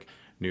one with like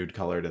nude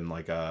colored and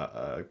like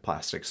a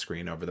plastic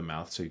screen over the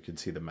mouth so you could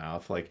see the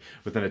mouth, like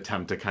with an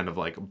attempt to kind of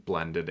like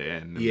blend it in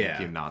and make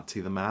you not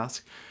see the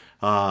mask.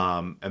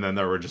 And then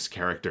there were just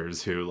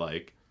characters who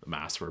like the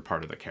masks were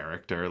part of the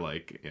character,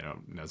 like,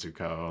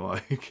 Nezuko,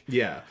 like...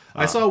 Yeah.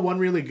 I saw one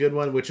really good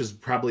one, which is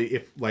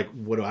probably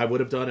what I would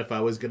have done if I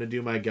was going to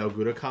do my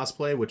Galguda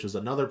cosplay, which was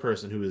another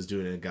person who was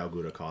doing a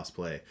Galguda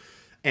cosplay.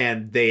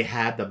 And they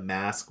had the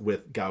mask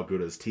with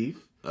Galguda's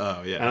teeth.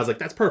 Oh, yeah. And I was like,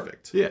 that's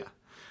perfect. Yeah.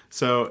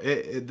 So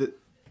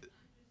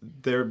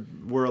there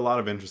were a lot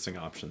of interesting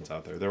options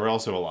out there. There were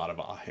also a lot of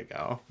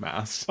Ahegao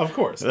masks. Of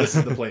course, this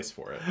is the place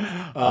for it.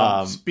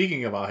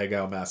 Speaking of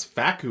Ahegao masks,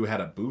 Faku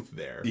had a booth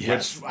there,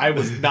 which I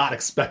was not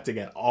expecting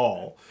at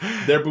all.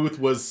 Their booth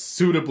was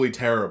suitably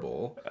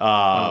terrible.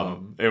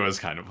 It was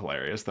kind of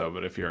hilarious, though,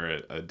 but if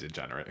you're a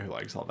degenerate who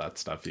likes all that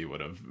stuff, you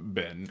would have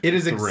been It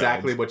is thrilled.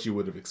 Exactly what you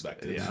would have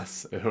expected.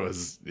 Yes, it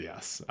was.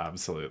 Yes,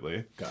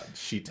 absolutely. God,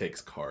 she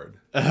takes card.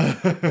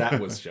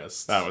 That was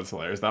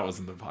hilarious. That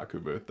wasn't the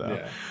Faku booth, though.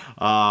 Yeah.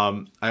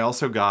 I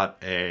also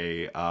got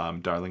a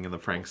Darling in the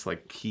Franxx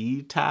like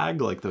key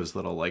tag, like those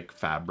little like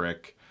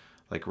fabric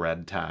like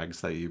red tags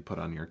that you put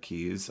on your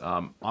keys.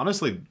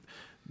 Honestly,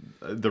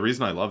 the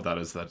reason I love that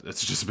is that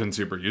it's just been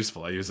super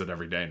useful. I use it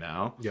every day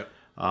now. Yep.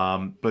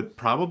 But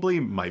probably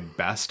my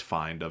best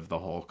find of the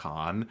whole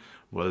con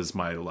was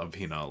my Love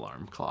Hina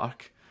alarm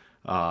clock.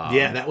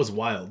 Yeah, that was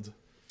wild.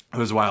 It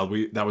was wild.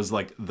 That was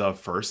like the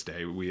first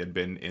day. We had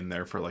been in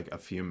there for like a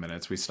few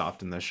minutes. We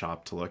stopped in the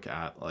shop to look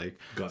at like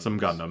some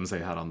Gundams they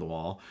had on the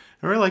wall.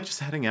 And we were like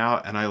just heading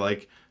out, and I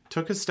like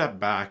took a step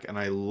back and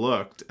I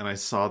looked and I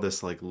saw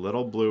this like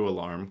little blue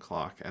alarm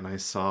clock, and I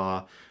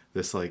saw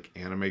this like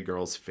anime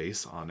girl's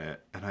face on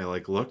it, and I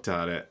like looked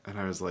at it and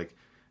I was like,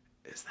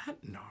 is that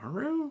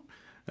Naru?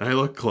 And I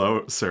looked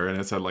closer and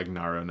it said like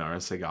Naru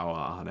Narasegawa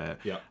on it.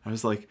 Yeah. I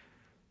was like,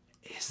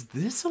 is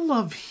this a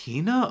Love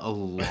Hina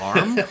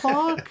alarm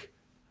clock?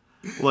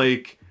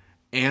 Like,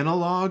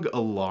 analog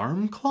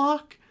alarm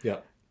clock? Yeah.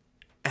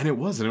 And it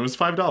wasn't. It was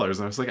 $5.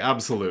 And I was like,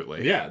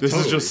 absolutely. Yeah, This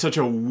totally. is just such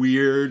a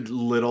weird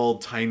little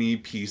tiny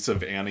piece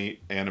of anime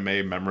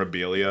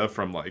memorabilia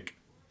from like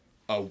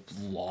a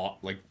lot,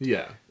 like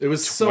Yeah. It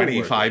was so worth it.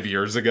 25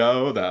 years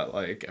ago that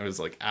like I was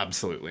like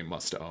absolutely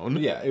must own.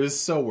 Yeah, it was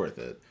so worth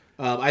it.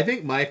 I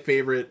think my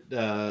favorite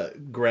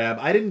grab,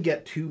 I didn't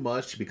get too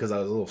much because I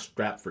was a little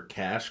strapped for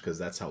cash, because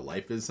that's how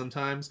life is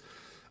sometimes.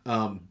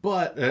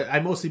 But I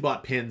mostly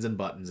bought pins and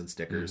buttons and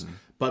stickers. Mm-hmm.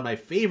 But my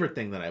favorite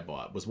thing that I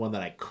bought was one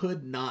that I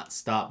could not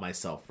stop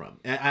myself from.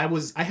 And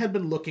I had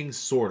been looking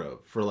sort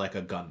of for like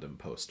a Gundam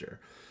poster.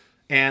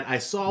 And I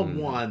saw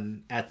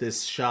one at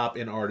this shop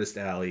in Artist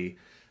Alley.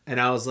 And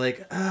I was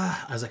like,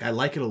 I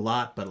like it a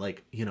lot, but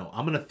like, you know,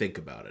 I'm gonna think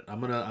about it. I'm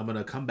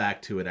gonna come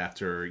back to it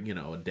after, you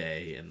know, a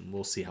day, and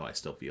we'll see how I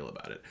still feel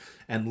about it.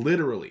 And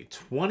literally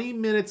 20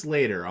 minutes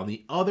later, on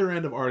the other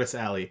end of Artist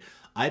Alley,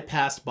 I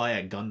passed by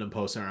a Gundam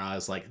poster, and I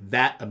was like,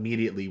 that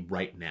immediately,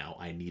 right now,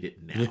 I need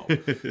it now.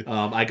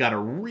 I got a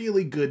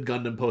really good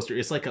Gundam poster.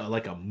 It's like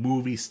a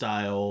movie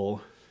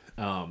style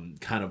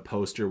kind of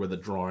poster with a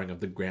drawing of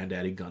the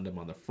Granddaddy Gundam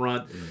on the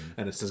front,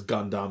 and it says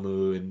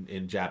Gandamu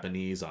in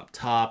Japanese on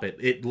top.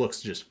 It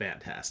looks just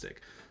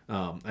fantastic.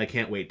 I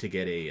can't wait to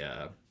get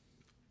a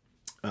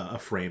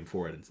frame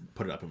for it and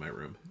put it up in my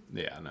room.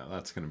 Yeah, no,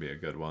 that's going to be a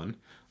good one.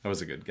 That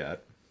was a good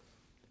get.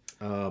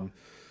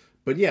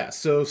 But yeah,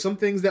 so some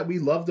things that we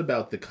loved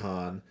about the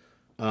con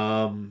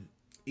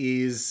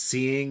is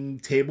seeing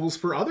tables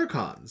for other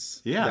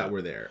cons that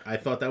were there. I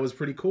thought that was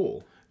pretty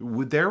cool.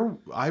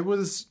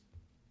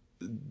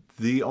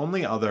 The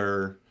only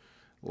other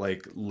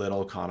like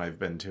little con I've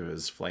been to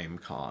is Flame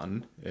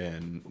Con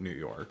in New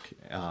York.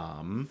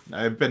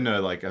 I've been to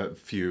like a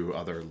few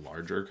other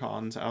larger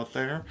cons out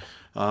there,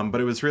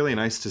 but it was really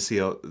nice to see.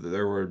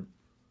 There were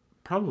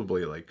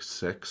probably like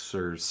 6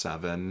 or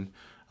 7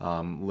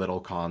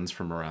 little cons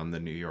from around the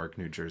New York,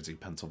 New Jersey,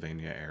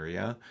 Pennsylvania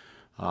area.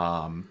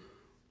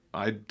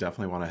 I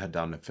definitely want to head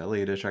down to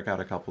Philly to check out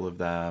a couple of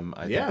them.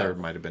 I think there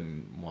might have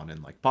been one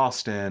in like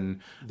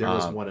Boston. There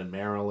was one in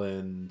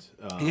Maryland.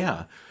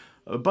 Yeah.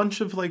 A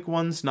bunch of like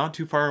ones not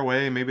too far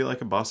away, maybe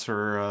like a bus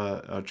or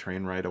a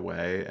train ride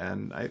away.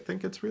 And I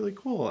think it's really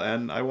cool.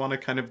 And I want to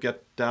kind of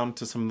get down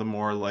to some of the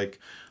more like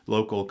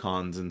local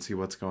cons and see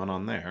what's going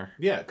on there.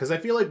 Yeah, because I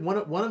feel like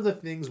one of the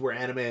things where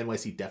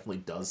AnimeNYC definitely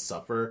does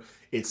suffer,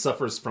 it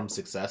suffers from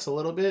success a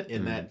little bit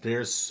in that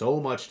there's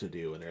so much to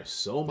do and there's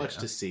so much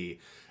to see.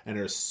 And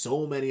there's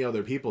so many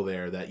other people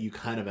there that you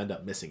kind of end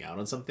up missing out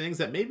on some things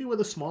that maybe with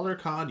a smaller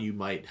con you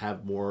might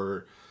have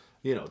more,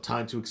 you know,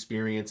 time to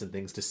experience and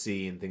things to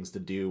see and things to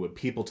do and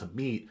people to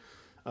meet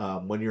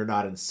when you're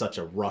not in such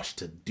a rush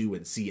to do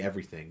and see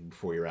everything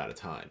before you're out of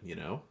time, you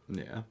know?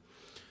 Yeah.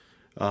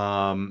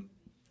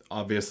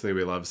 Obviously,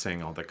 we love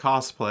seeing all the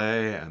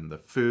cosplay and the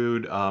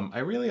food. I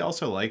really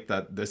also like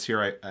that this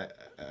year, I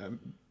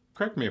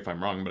correct me if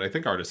I'm wrong, but I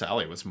think Artist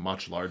Alley was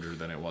much larger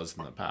than it was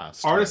in the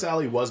past. Artist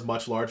Alley was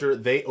much larger.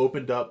 They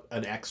opened up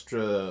an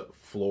extra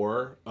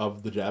floor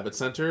of the Javits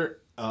Center.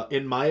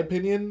 In my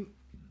opinion,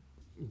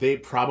 they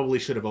probably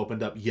should have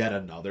opened up yet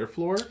another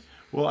floor.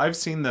 Well, I've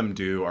seen them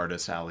do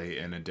Artist Alley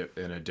in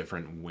a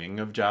different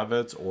wing of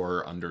Javits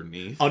or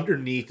underneath.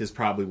 Underneath is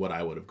probably what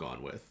I would have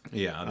gone with.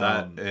 Yeah,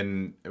 that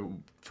and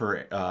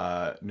for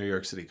New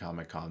York City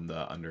Comic Con,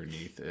 the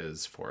underneath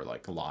is for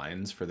like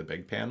lines for the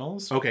big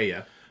panels. Okay,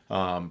 yeah.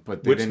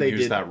 But they didn't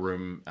use that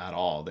room at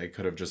all. They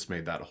could have just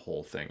made that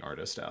whole thing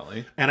Artist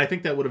Alley. And I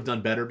think that would have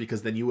done better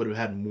because then you would have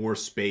had more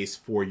space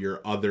for your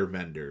other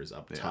vendors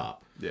up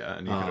top. Yeah,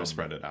 and you could have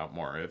spread it out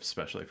more,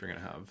 especially if you're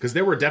going to have... Because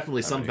there were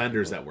definitely some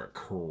vendors that were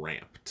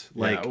cramped.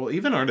 Like, yeah, well,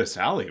 even Artist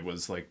Alley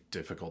was, like,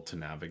 difficult to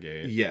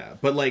navigate. Yeah,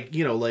 but, like,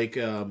 you know, like,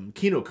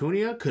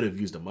 Kinokuniya could have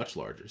used a much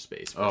larger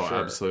space, for sure.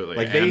 Absolutely.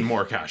 Like, and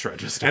more cash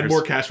registers. And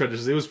more cash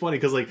registers. It was funny,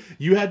 because, like,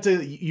 you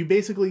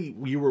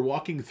were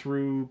walking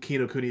through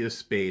Kinokuniya's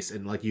space,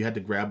 and, like, you had to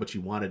grab what you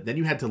wanted. Then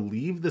you had to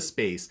leave the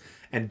space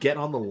and get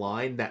on the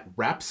line that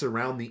wraps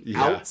around the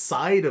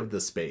outside of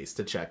the space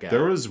to check out.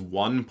 There was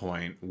one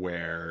point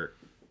where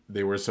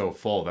they were so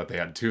full that they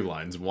had 2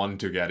 lines, one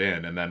to get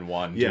in and then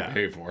one to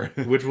pay for,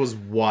 which was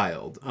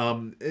wild.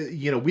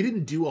 You know, we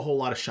didn't do a whole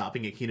lot of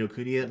shopping at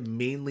Kinokuniya,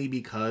 mainly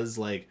because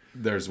like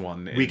there's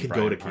one we could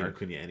go to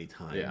Kinokuniya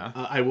anytime. Yeah,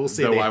 I will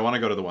say I want to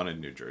go to the one in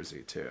New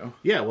Jersey too.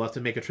 Yeah, we'll have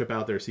to make a trip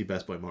out there to see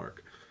Best Boy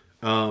Mark.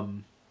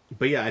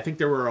 But yeah, I think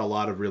there were a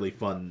lot of really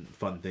fun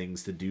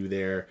things to do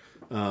there.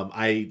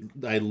 I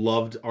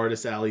loved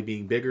Artist Alley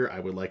being bigger. I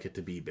would like it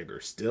to be bigger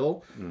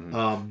still.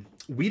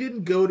 We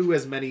didn't go to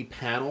as many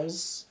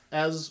panels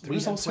as There we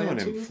was had also an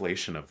planned to.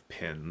 inflation of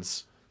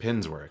pins.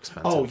 Pins were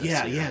expensive. Oh this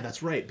yeah, year. yeah,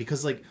 that's right.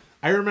 Because like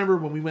I remember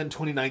when we went in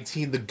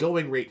 2019, the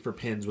going rate for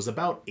pins was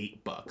about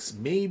 $8,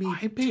 maybe.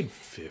 I paid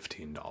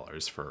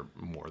 $15 for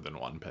more than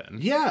one pin.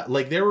 Yeah,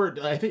 like there were.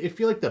 I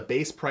feel like the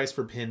base price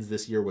for pins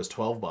this year was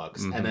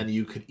 $12, and then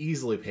you could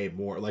easily pay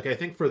more. Like I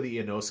think for the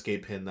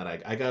Inosuke pin that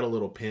I got a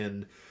little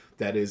pin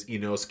that is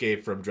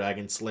Inosuke from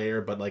Dragon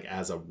Slayer, but like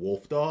as a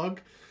wolf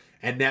dog,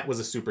 and that was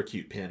a super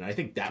cute pin. I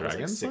think that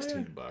Dragon was like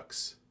Slayer?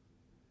 $16.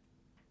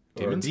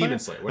 Demon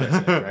Slayer. What did I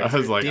say? Dragon I was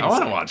Slayer? like, Demon I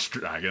want to Slayer. watch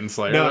Dragon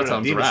Slayer. No, That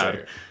sounds Demon rad.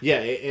 Slayer. Yeah,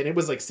 and it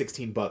was like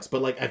 $16.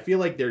 But like, I feel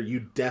like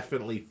you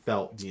definitely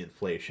felt the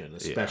inflation,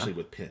 especially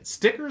with pins.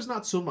 Stickers,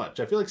 not so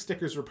much. I feel like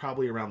stickers were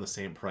probably around the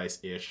same price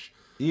ish.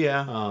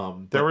 Yeah.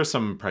 There were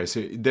some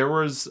pricey. There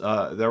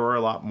were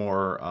a lot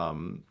more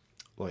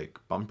like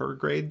bumper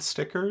grade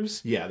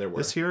stickers. Yeah, there were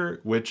this year,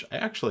 which I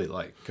actually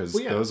like because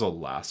those will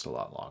last a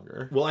lot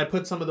longer. Well, I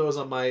put some of those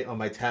on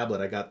my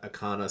tablet. I got a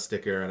Kana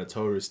sticker and a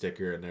Toru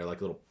sticker, and they're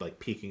like little like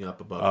peeking up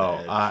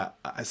above the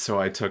edge. So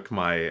I took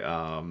my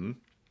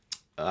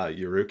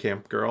Yuru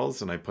Camp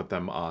girls and I put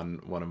them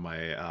on one of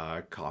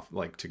my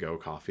to-go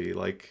coffee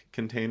like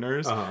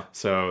containers,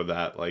 so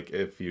that like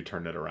if you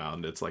turn it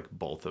around, it's like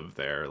both of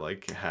their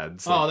like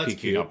heads like, peeking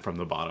cute. up from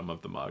the bottom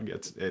of the mug.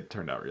 It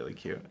turned out really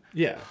cute.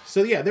 Yeah.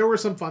 So yeah, there were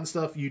some fun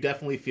stuff. You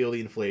definitely feel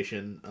the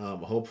inflation.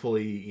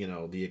 Hopefully,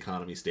 the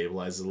economy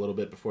stabilizes a little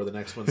bit before the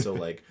next one. So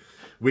like,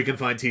 we can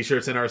find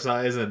T-shirts in our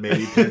size, and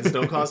maybe pins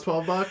don't cost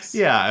 $12.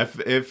 Yeah,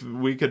 if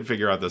we could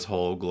figure out this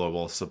whole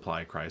global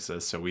supply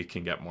crisis, so we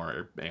can get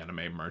more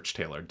anime merch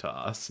tailored to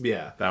us.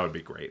 Yeah, that would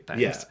be great.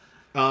 Thanks.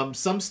 Yeah.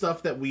 Some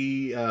stuff that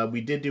we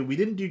did do. We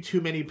didn't do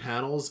too many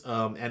panels,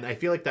 and I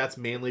feel like that's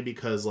mainly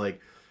because like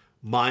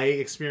my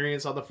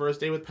experience on the first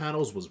day with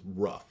panels was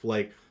rough.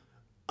 Like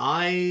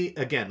we're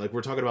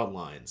talking about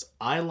lines.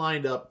 I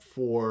lined up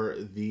for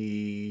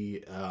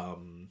the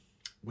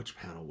which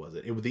panel was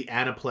it? It was the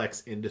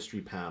Aniplex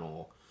industry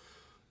panel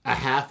a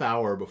half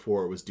hour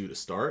before it was due to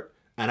start,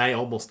 and I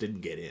almost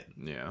didn't get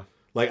in. Yeah.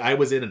 Like I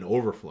was in an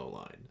overflow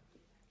line.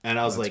 And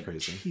I was like,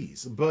 crazy.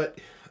 Jeez. But,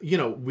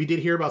 we did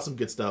hear about some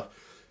good stuff.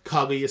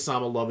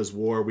 Kaguya-sama Love is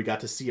War. We got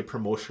to see a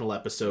promotional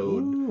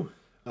episode. Ooh.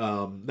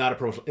 Not a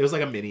promotional. It was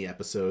like a mini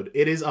episode.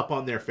 It is up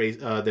on their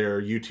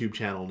their YouTube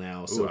channel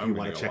now. So if you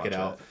want to check it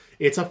out.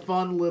 It's a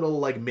fun little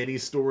like mini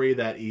story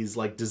that is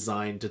like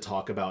designed to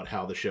talk about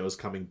how the show is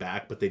coming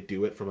back, but they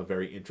do it from a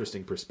very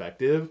interesting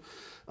perspective.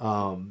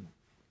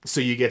 So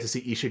you get to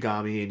see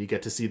Ishigami and you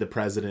get to see the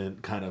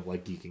president kind of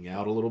like geeking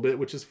out a little bit,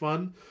 which is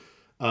fun.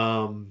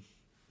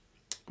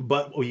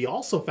 But we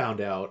also found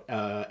out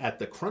at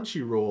the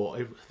Crunchyroll,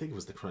 I think it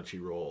was the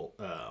Crunchyroll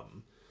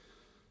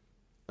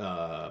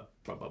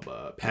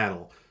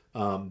panel,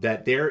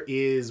 that there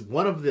is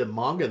one of the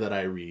manga that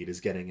I read is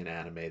getting an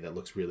anime that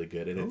looks really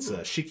good, and it's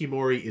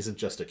Shikimori Isn't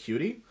Just a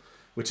Cutie,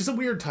 which is a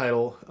weird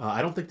title.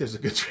 I don't think there's a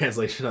good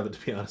translation of it,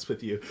 to be honest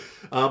with you.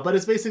 But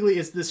it's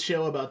this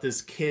show about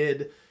this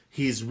kid.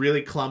 He's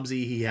really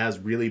clumsy. He has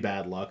really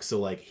bad luck. So,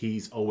 like,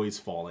 he's always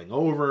falling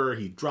over.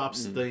 He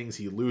drops things.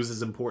 He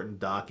loses important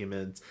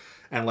documents.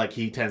 And, like,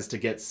 he tends to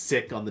get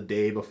sick on the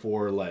day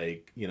before,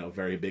 like,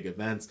 very big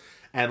events.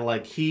 And,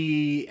 like,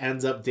 he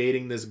ends up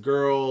dating this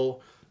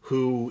girl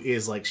who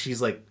is, like,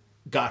 she's, like,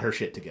 got her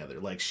shit together.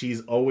 Like,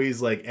 she's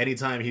always, like,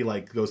 anytime he,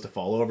 like, goes to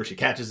fall over, she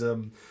catches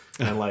him.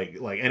 And, like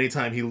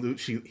anytime he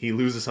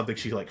loses something,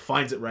 she, like,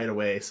 finds it right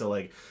away. So,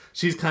 like,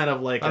 she's kind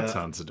of like that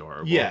sounds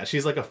adorable. Yeah,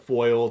 she's like a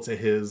foil to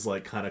his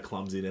like kind of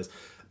clumsiness,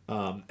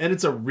 and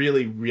it's a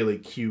really really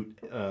cute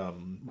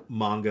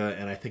manga,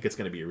 and I think it's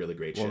going to be a really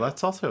great show. Well,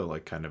 that's also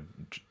like kind of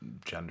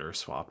gender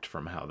swapped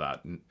from how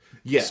that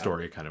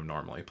story kind of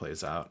normally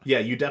plays out. Yeah,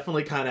 you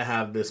definitely kind of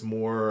have this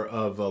more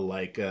of a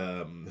like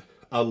a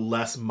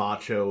less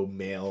macho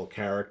male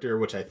character,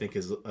 which I think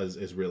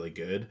is really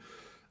good,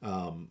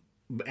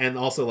 and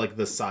also like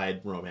the side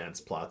romance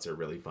plots are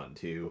really fun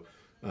too.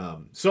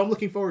 So I'm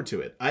looking forward to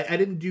it. I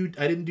didn't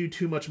do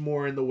too much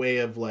more in the way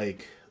of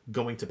like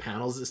going to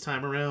panels this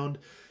time around.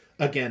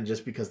 Again,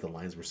 just because the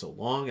lines were so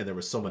long and there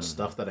was so much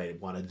stuff that I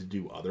wanted to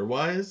do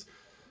otherwise.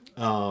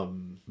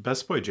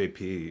 Best Boy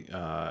JP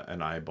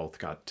and I both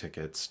got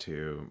tickets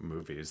to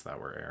movies that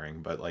were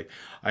airing, but like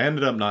I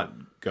ended up not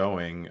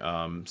going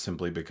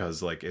simply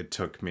because like it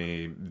took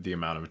me the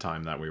amount of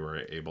time that we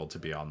were able to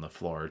be on the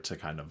floor to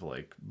kind of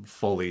like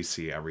fully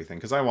see everything,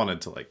 because I wanted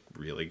to like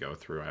really go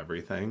through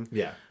everything.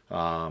 Yeah.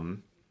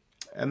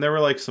 And there were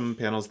like some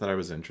panels that I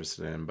was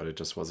interested in, but it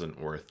just wasn't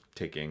worth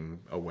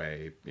taking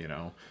away,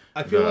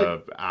 I feel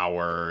the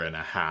hour and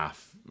a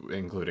half,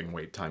 including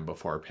wait time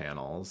before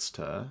panels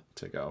to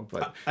go.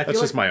 But that's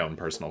just my own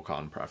personal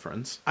con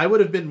preference. I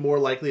would have been more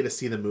likely to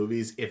see the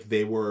movies if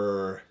they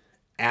were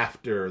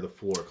after the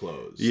floor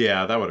closed.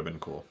 Yeah, that would have been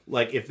cool.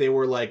 Like if there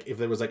was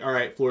like, all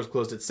right, floor's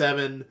closed at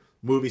 7,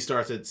 movie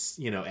starts at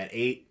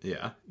 8.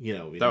 Yeah.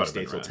 We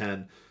stay till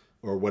 10.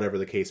 or whatever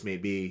the case may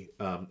be,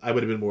 I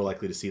would have been more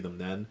likely to see them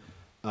then.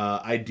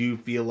 I do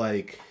feel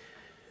like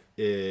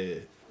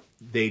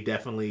they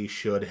definitely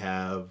should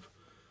have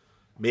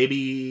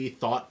maybe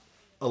thought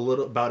a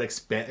little about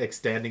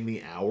extending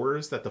the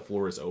hours that the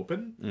floor is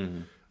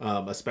open,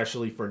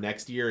 especially for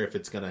next year if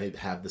it's going to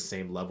have the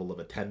same level of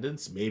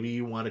attendance. Maybe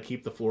you want to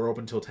keep the floor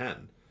open till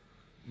 10.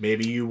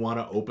 Maybe you want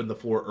to open the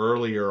floor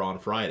earlier on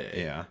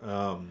Friday. Yeah.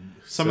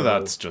 Some of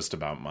that's just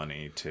about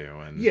money too,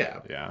 and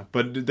yeah.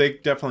 But they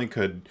definitely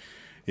could,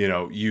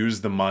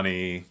 use the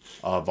money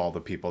of all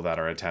the people that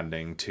are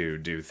attending to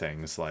do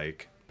things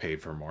like pay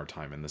for more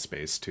time in the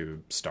space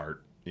to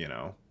start,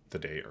 the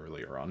day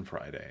earlier on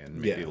Friday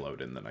and maybe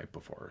load in the night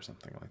before or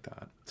something like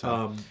that.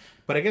 So,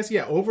 but I guess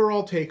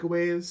overall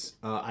takeaways.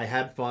 I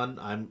had fun.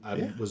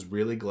 I was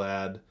really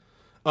glad.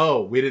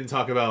 Oh, we didn't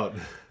talk about.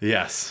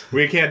 Yes,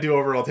 we can't do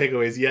overall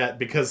takeaways yet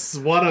because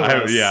one of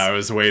us. I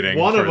was waiting.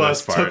 One of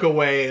us took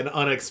away an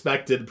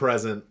unexpected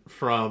present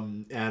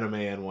from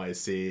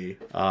AnimeNYC.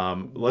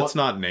 Let's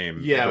not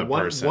name. The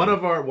person.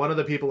 One of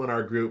the people in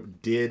our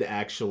group did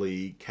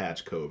actually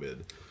catch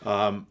COVID.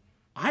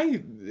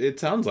 It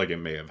sounds like it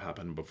may have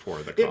happened before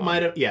the con. It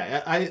might have,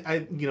 yeah. I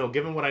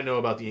given what I know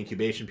about the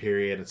incubation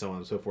period and so on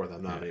and so forth,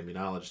 I'm not an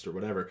immunologist or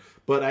whatever,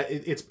 but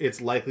it's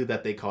likely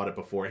that they caught it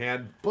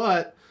beforehand.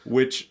 But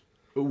which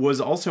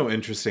was also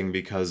interesting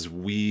because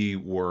we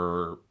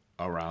were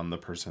around the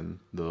person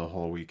the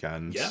whole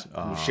weekend. Yeah,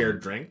 we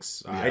shared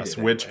drinks. Yes, I did,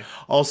 which anyway.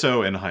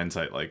 Also in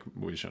hindsight,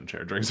 we shouldn't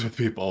share drinks with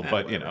people,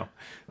 but whatever.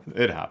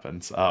 It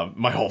happens.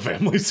 My whole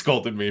family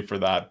scolded me for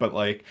that, but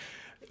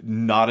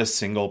not a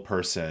single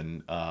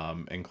person,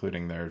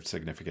 including their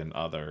significant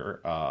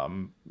other,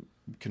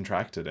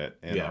 contracted it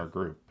in our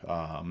group.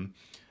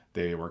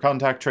 They were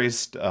contact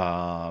traced,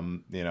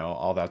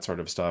 all that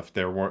sort of stuff.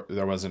 There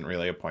wasn't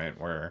really a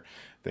point where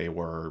they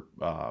were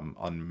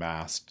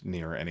unmasked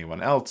near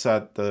anyone else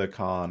at the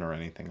con or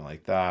anything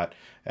like that.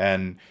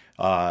 And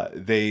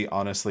they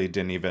honestly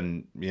didn't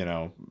even,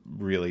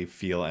 really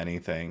feel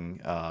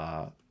anything,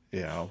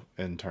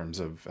 in terms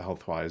of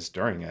health-wise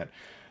during it.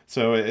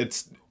 So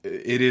it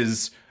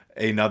is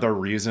another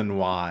reason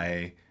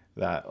why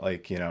that,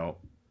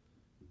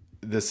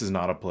 this is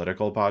not a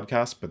political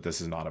podcast, but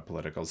this is not a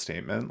political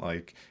statement.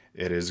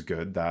 It is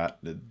good that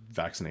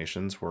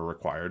vaccinations were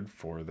required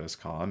for this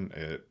con.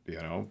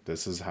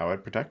 This is how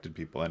it protected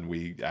people. And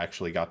we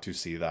actually got to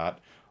see that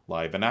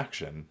live in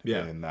action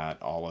in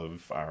that all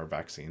of our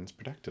vaccines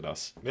protected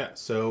us. Yeah,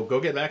 so go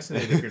get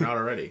vaccinated if you're not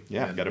already.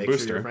 Get a make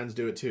booster. Sure your friends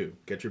do it too.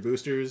 Get your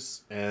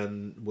boosters,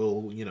 and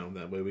we'll,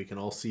 that way we can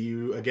all see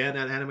you again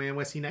at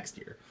AnimeNYC next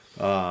year.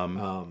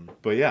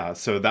 But yeah,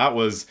 so that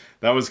was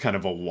kind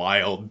of a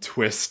wild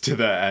twist to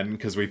the end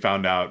because we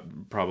found out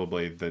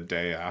probably the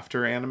day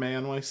after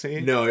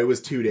AnimeNYC. No, it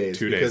was 2 days.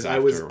 2 days because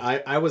after.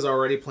 I was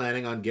already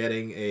planning on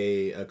getting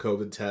a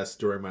COVID test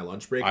during my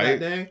lunch break that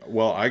day.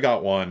 Well, I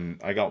got one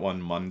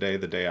Monday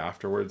the day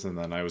afterwards, and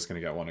then I was going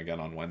to get one again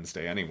on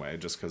Wednesday anyway,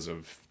 just because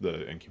of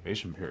the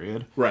incubation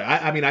period. Right.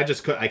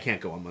 I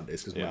can't go on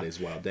Mondays because Monday's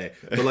a wild day.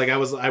 But I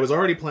was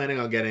already planning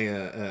on getting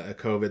a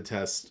COVID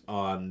test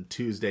on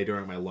Tuesday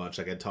during my lunch.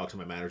 I talked to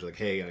my manager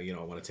hey,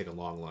 I want to take a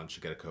long lunch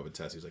to get a COVID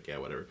test. He's like, yeah,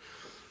 whatever.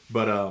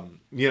 But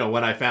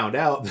when I found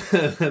out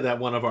that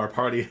one of our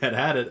party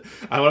had it,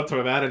 I went up to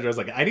my manager. I was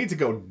like, I need to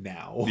go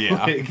now.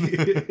 Yeah.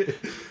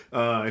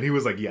 And he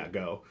was like, yeah,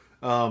 go.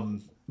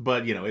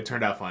 But it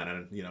turned out fine.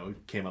 And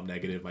it came up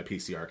negative. My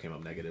PCR came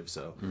up negative.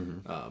 So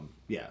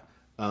yeah.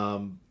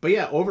 But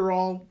yeah,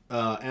 overall,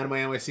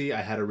 AnimeNYC,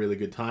 I had a really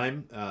good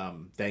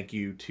time. Thank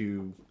you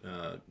to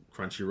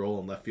Crunchyroll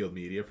and Left Field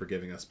Media for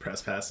giving us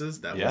press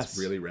passes. That was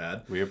really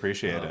rad. We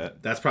appreciate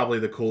it. That's probably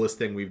the coolest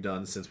thing we've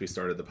done since we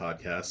started the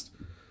podcast.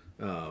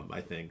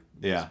 I think.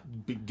 Yeah.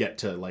 Get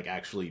to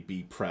actually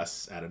be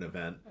press at an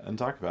event and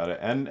talk about it.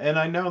 And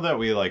I know that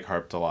we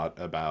harped a lot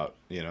about,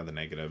 the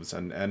negatives.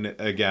 And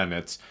again,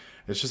 it's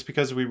just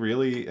because we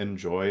really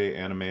enjoy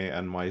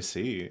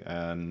AnimeNYC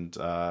and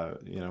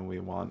we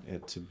want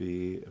it to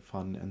be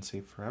fun and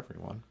safe for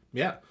everyone.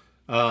 Yeah.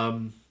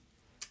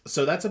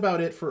 So that's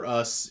about it for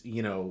us.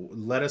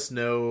 Let us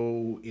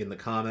know in the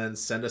comments,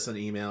 send us an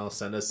email,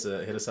 hit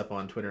us up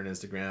on Twitter and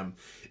Instagram.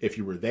 If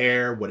you were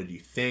there, what did you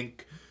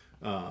think?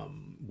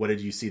 What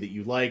did you see that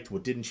you liked?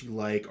 What didn't you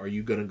like? Are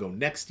you going to go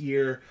next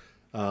year?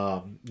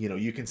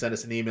 You can send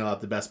us an email at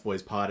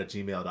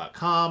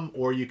thebestboyspod@gmail.com,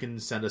 or you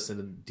can send us a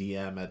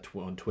DM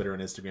on Twitter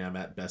and Instagram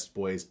at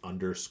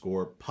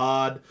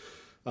bestboys_pod.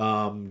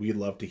 We'd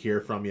love to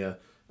hear from you.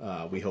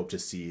 We hope to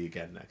see you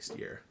again next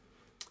year.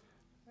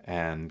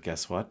 And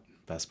guess what,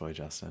 Best Boy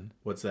Justin?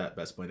 What's that,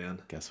 Best Boy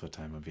Dan? Guess what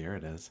time of year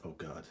it is? Oh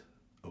God,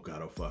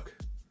 oh fuck.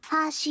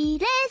 走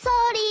れソ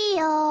リ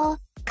よ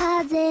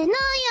風のよ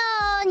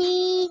う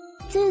に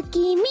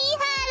月見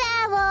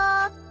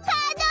原を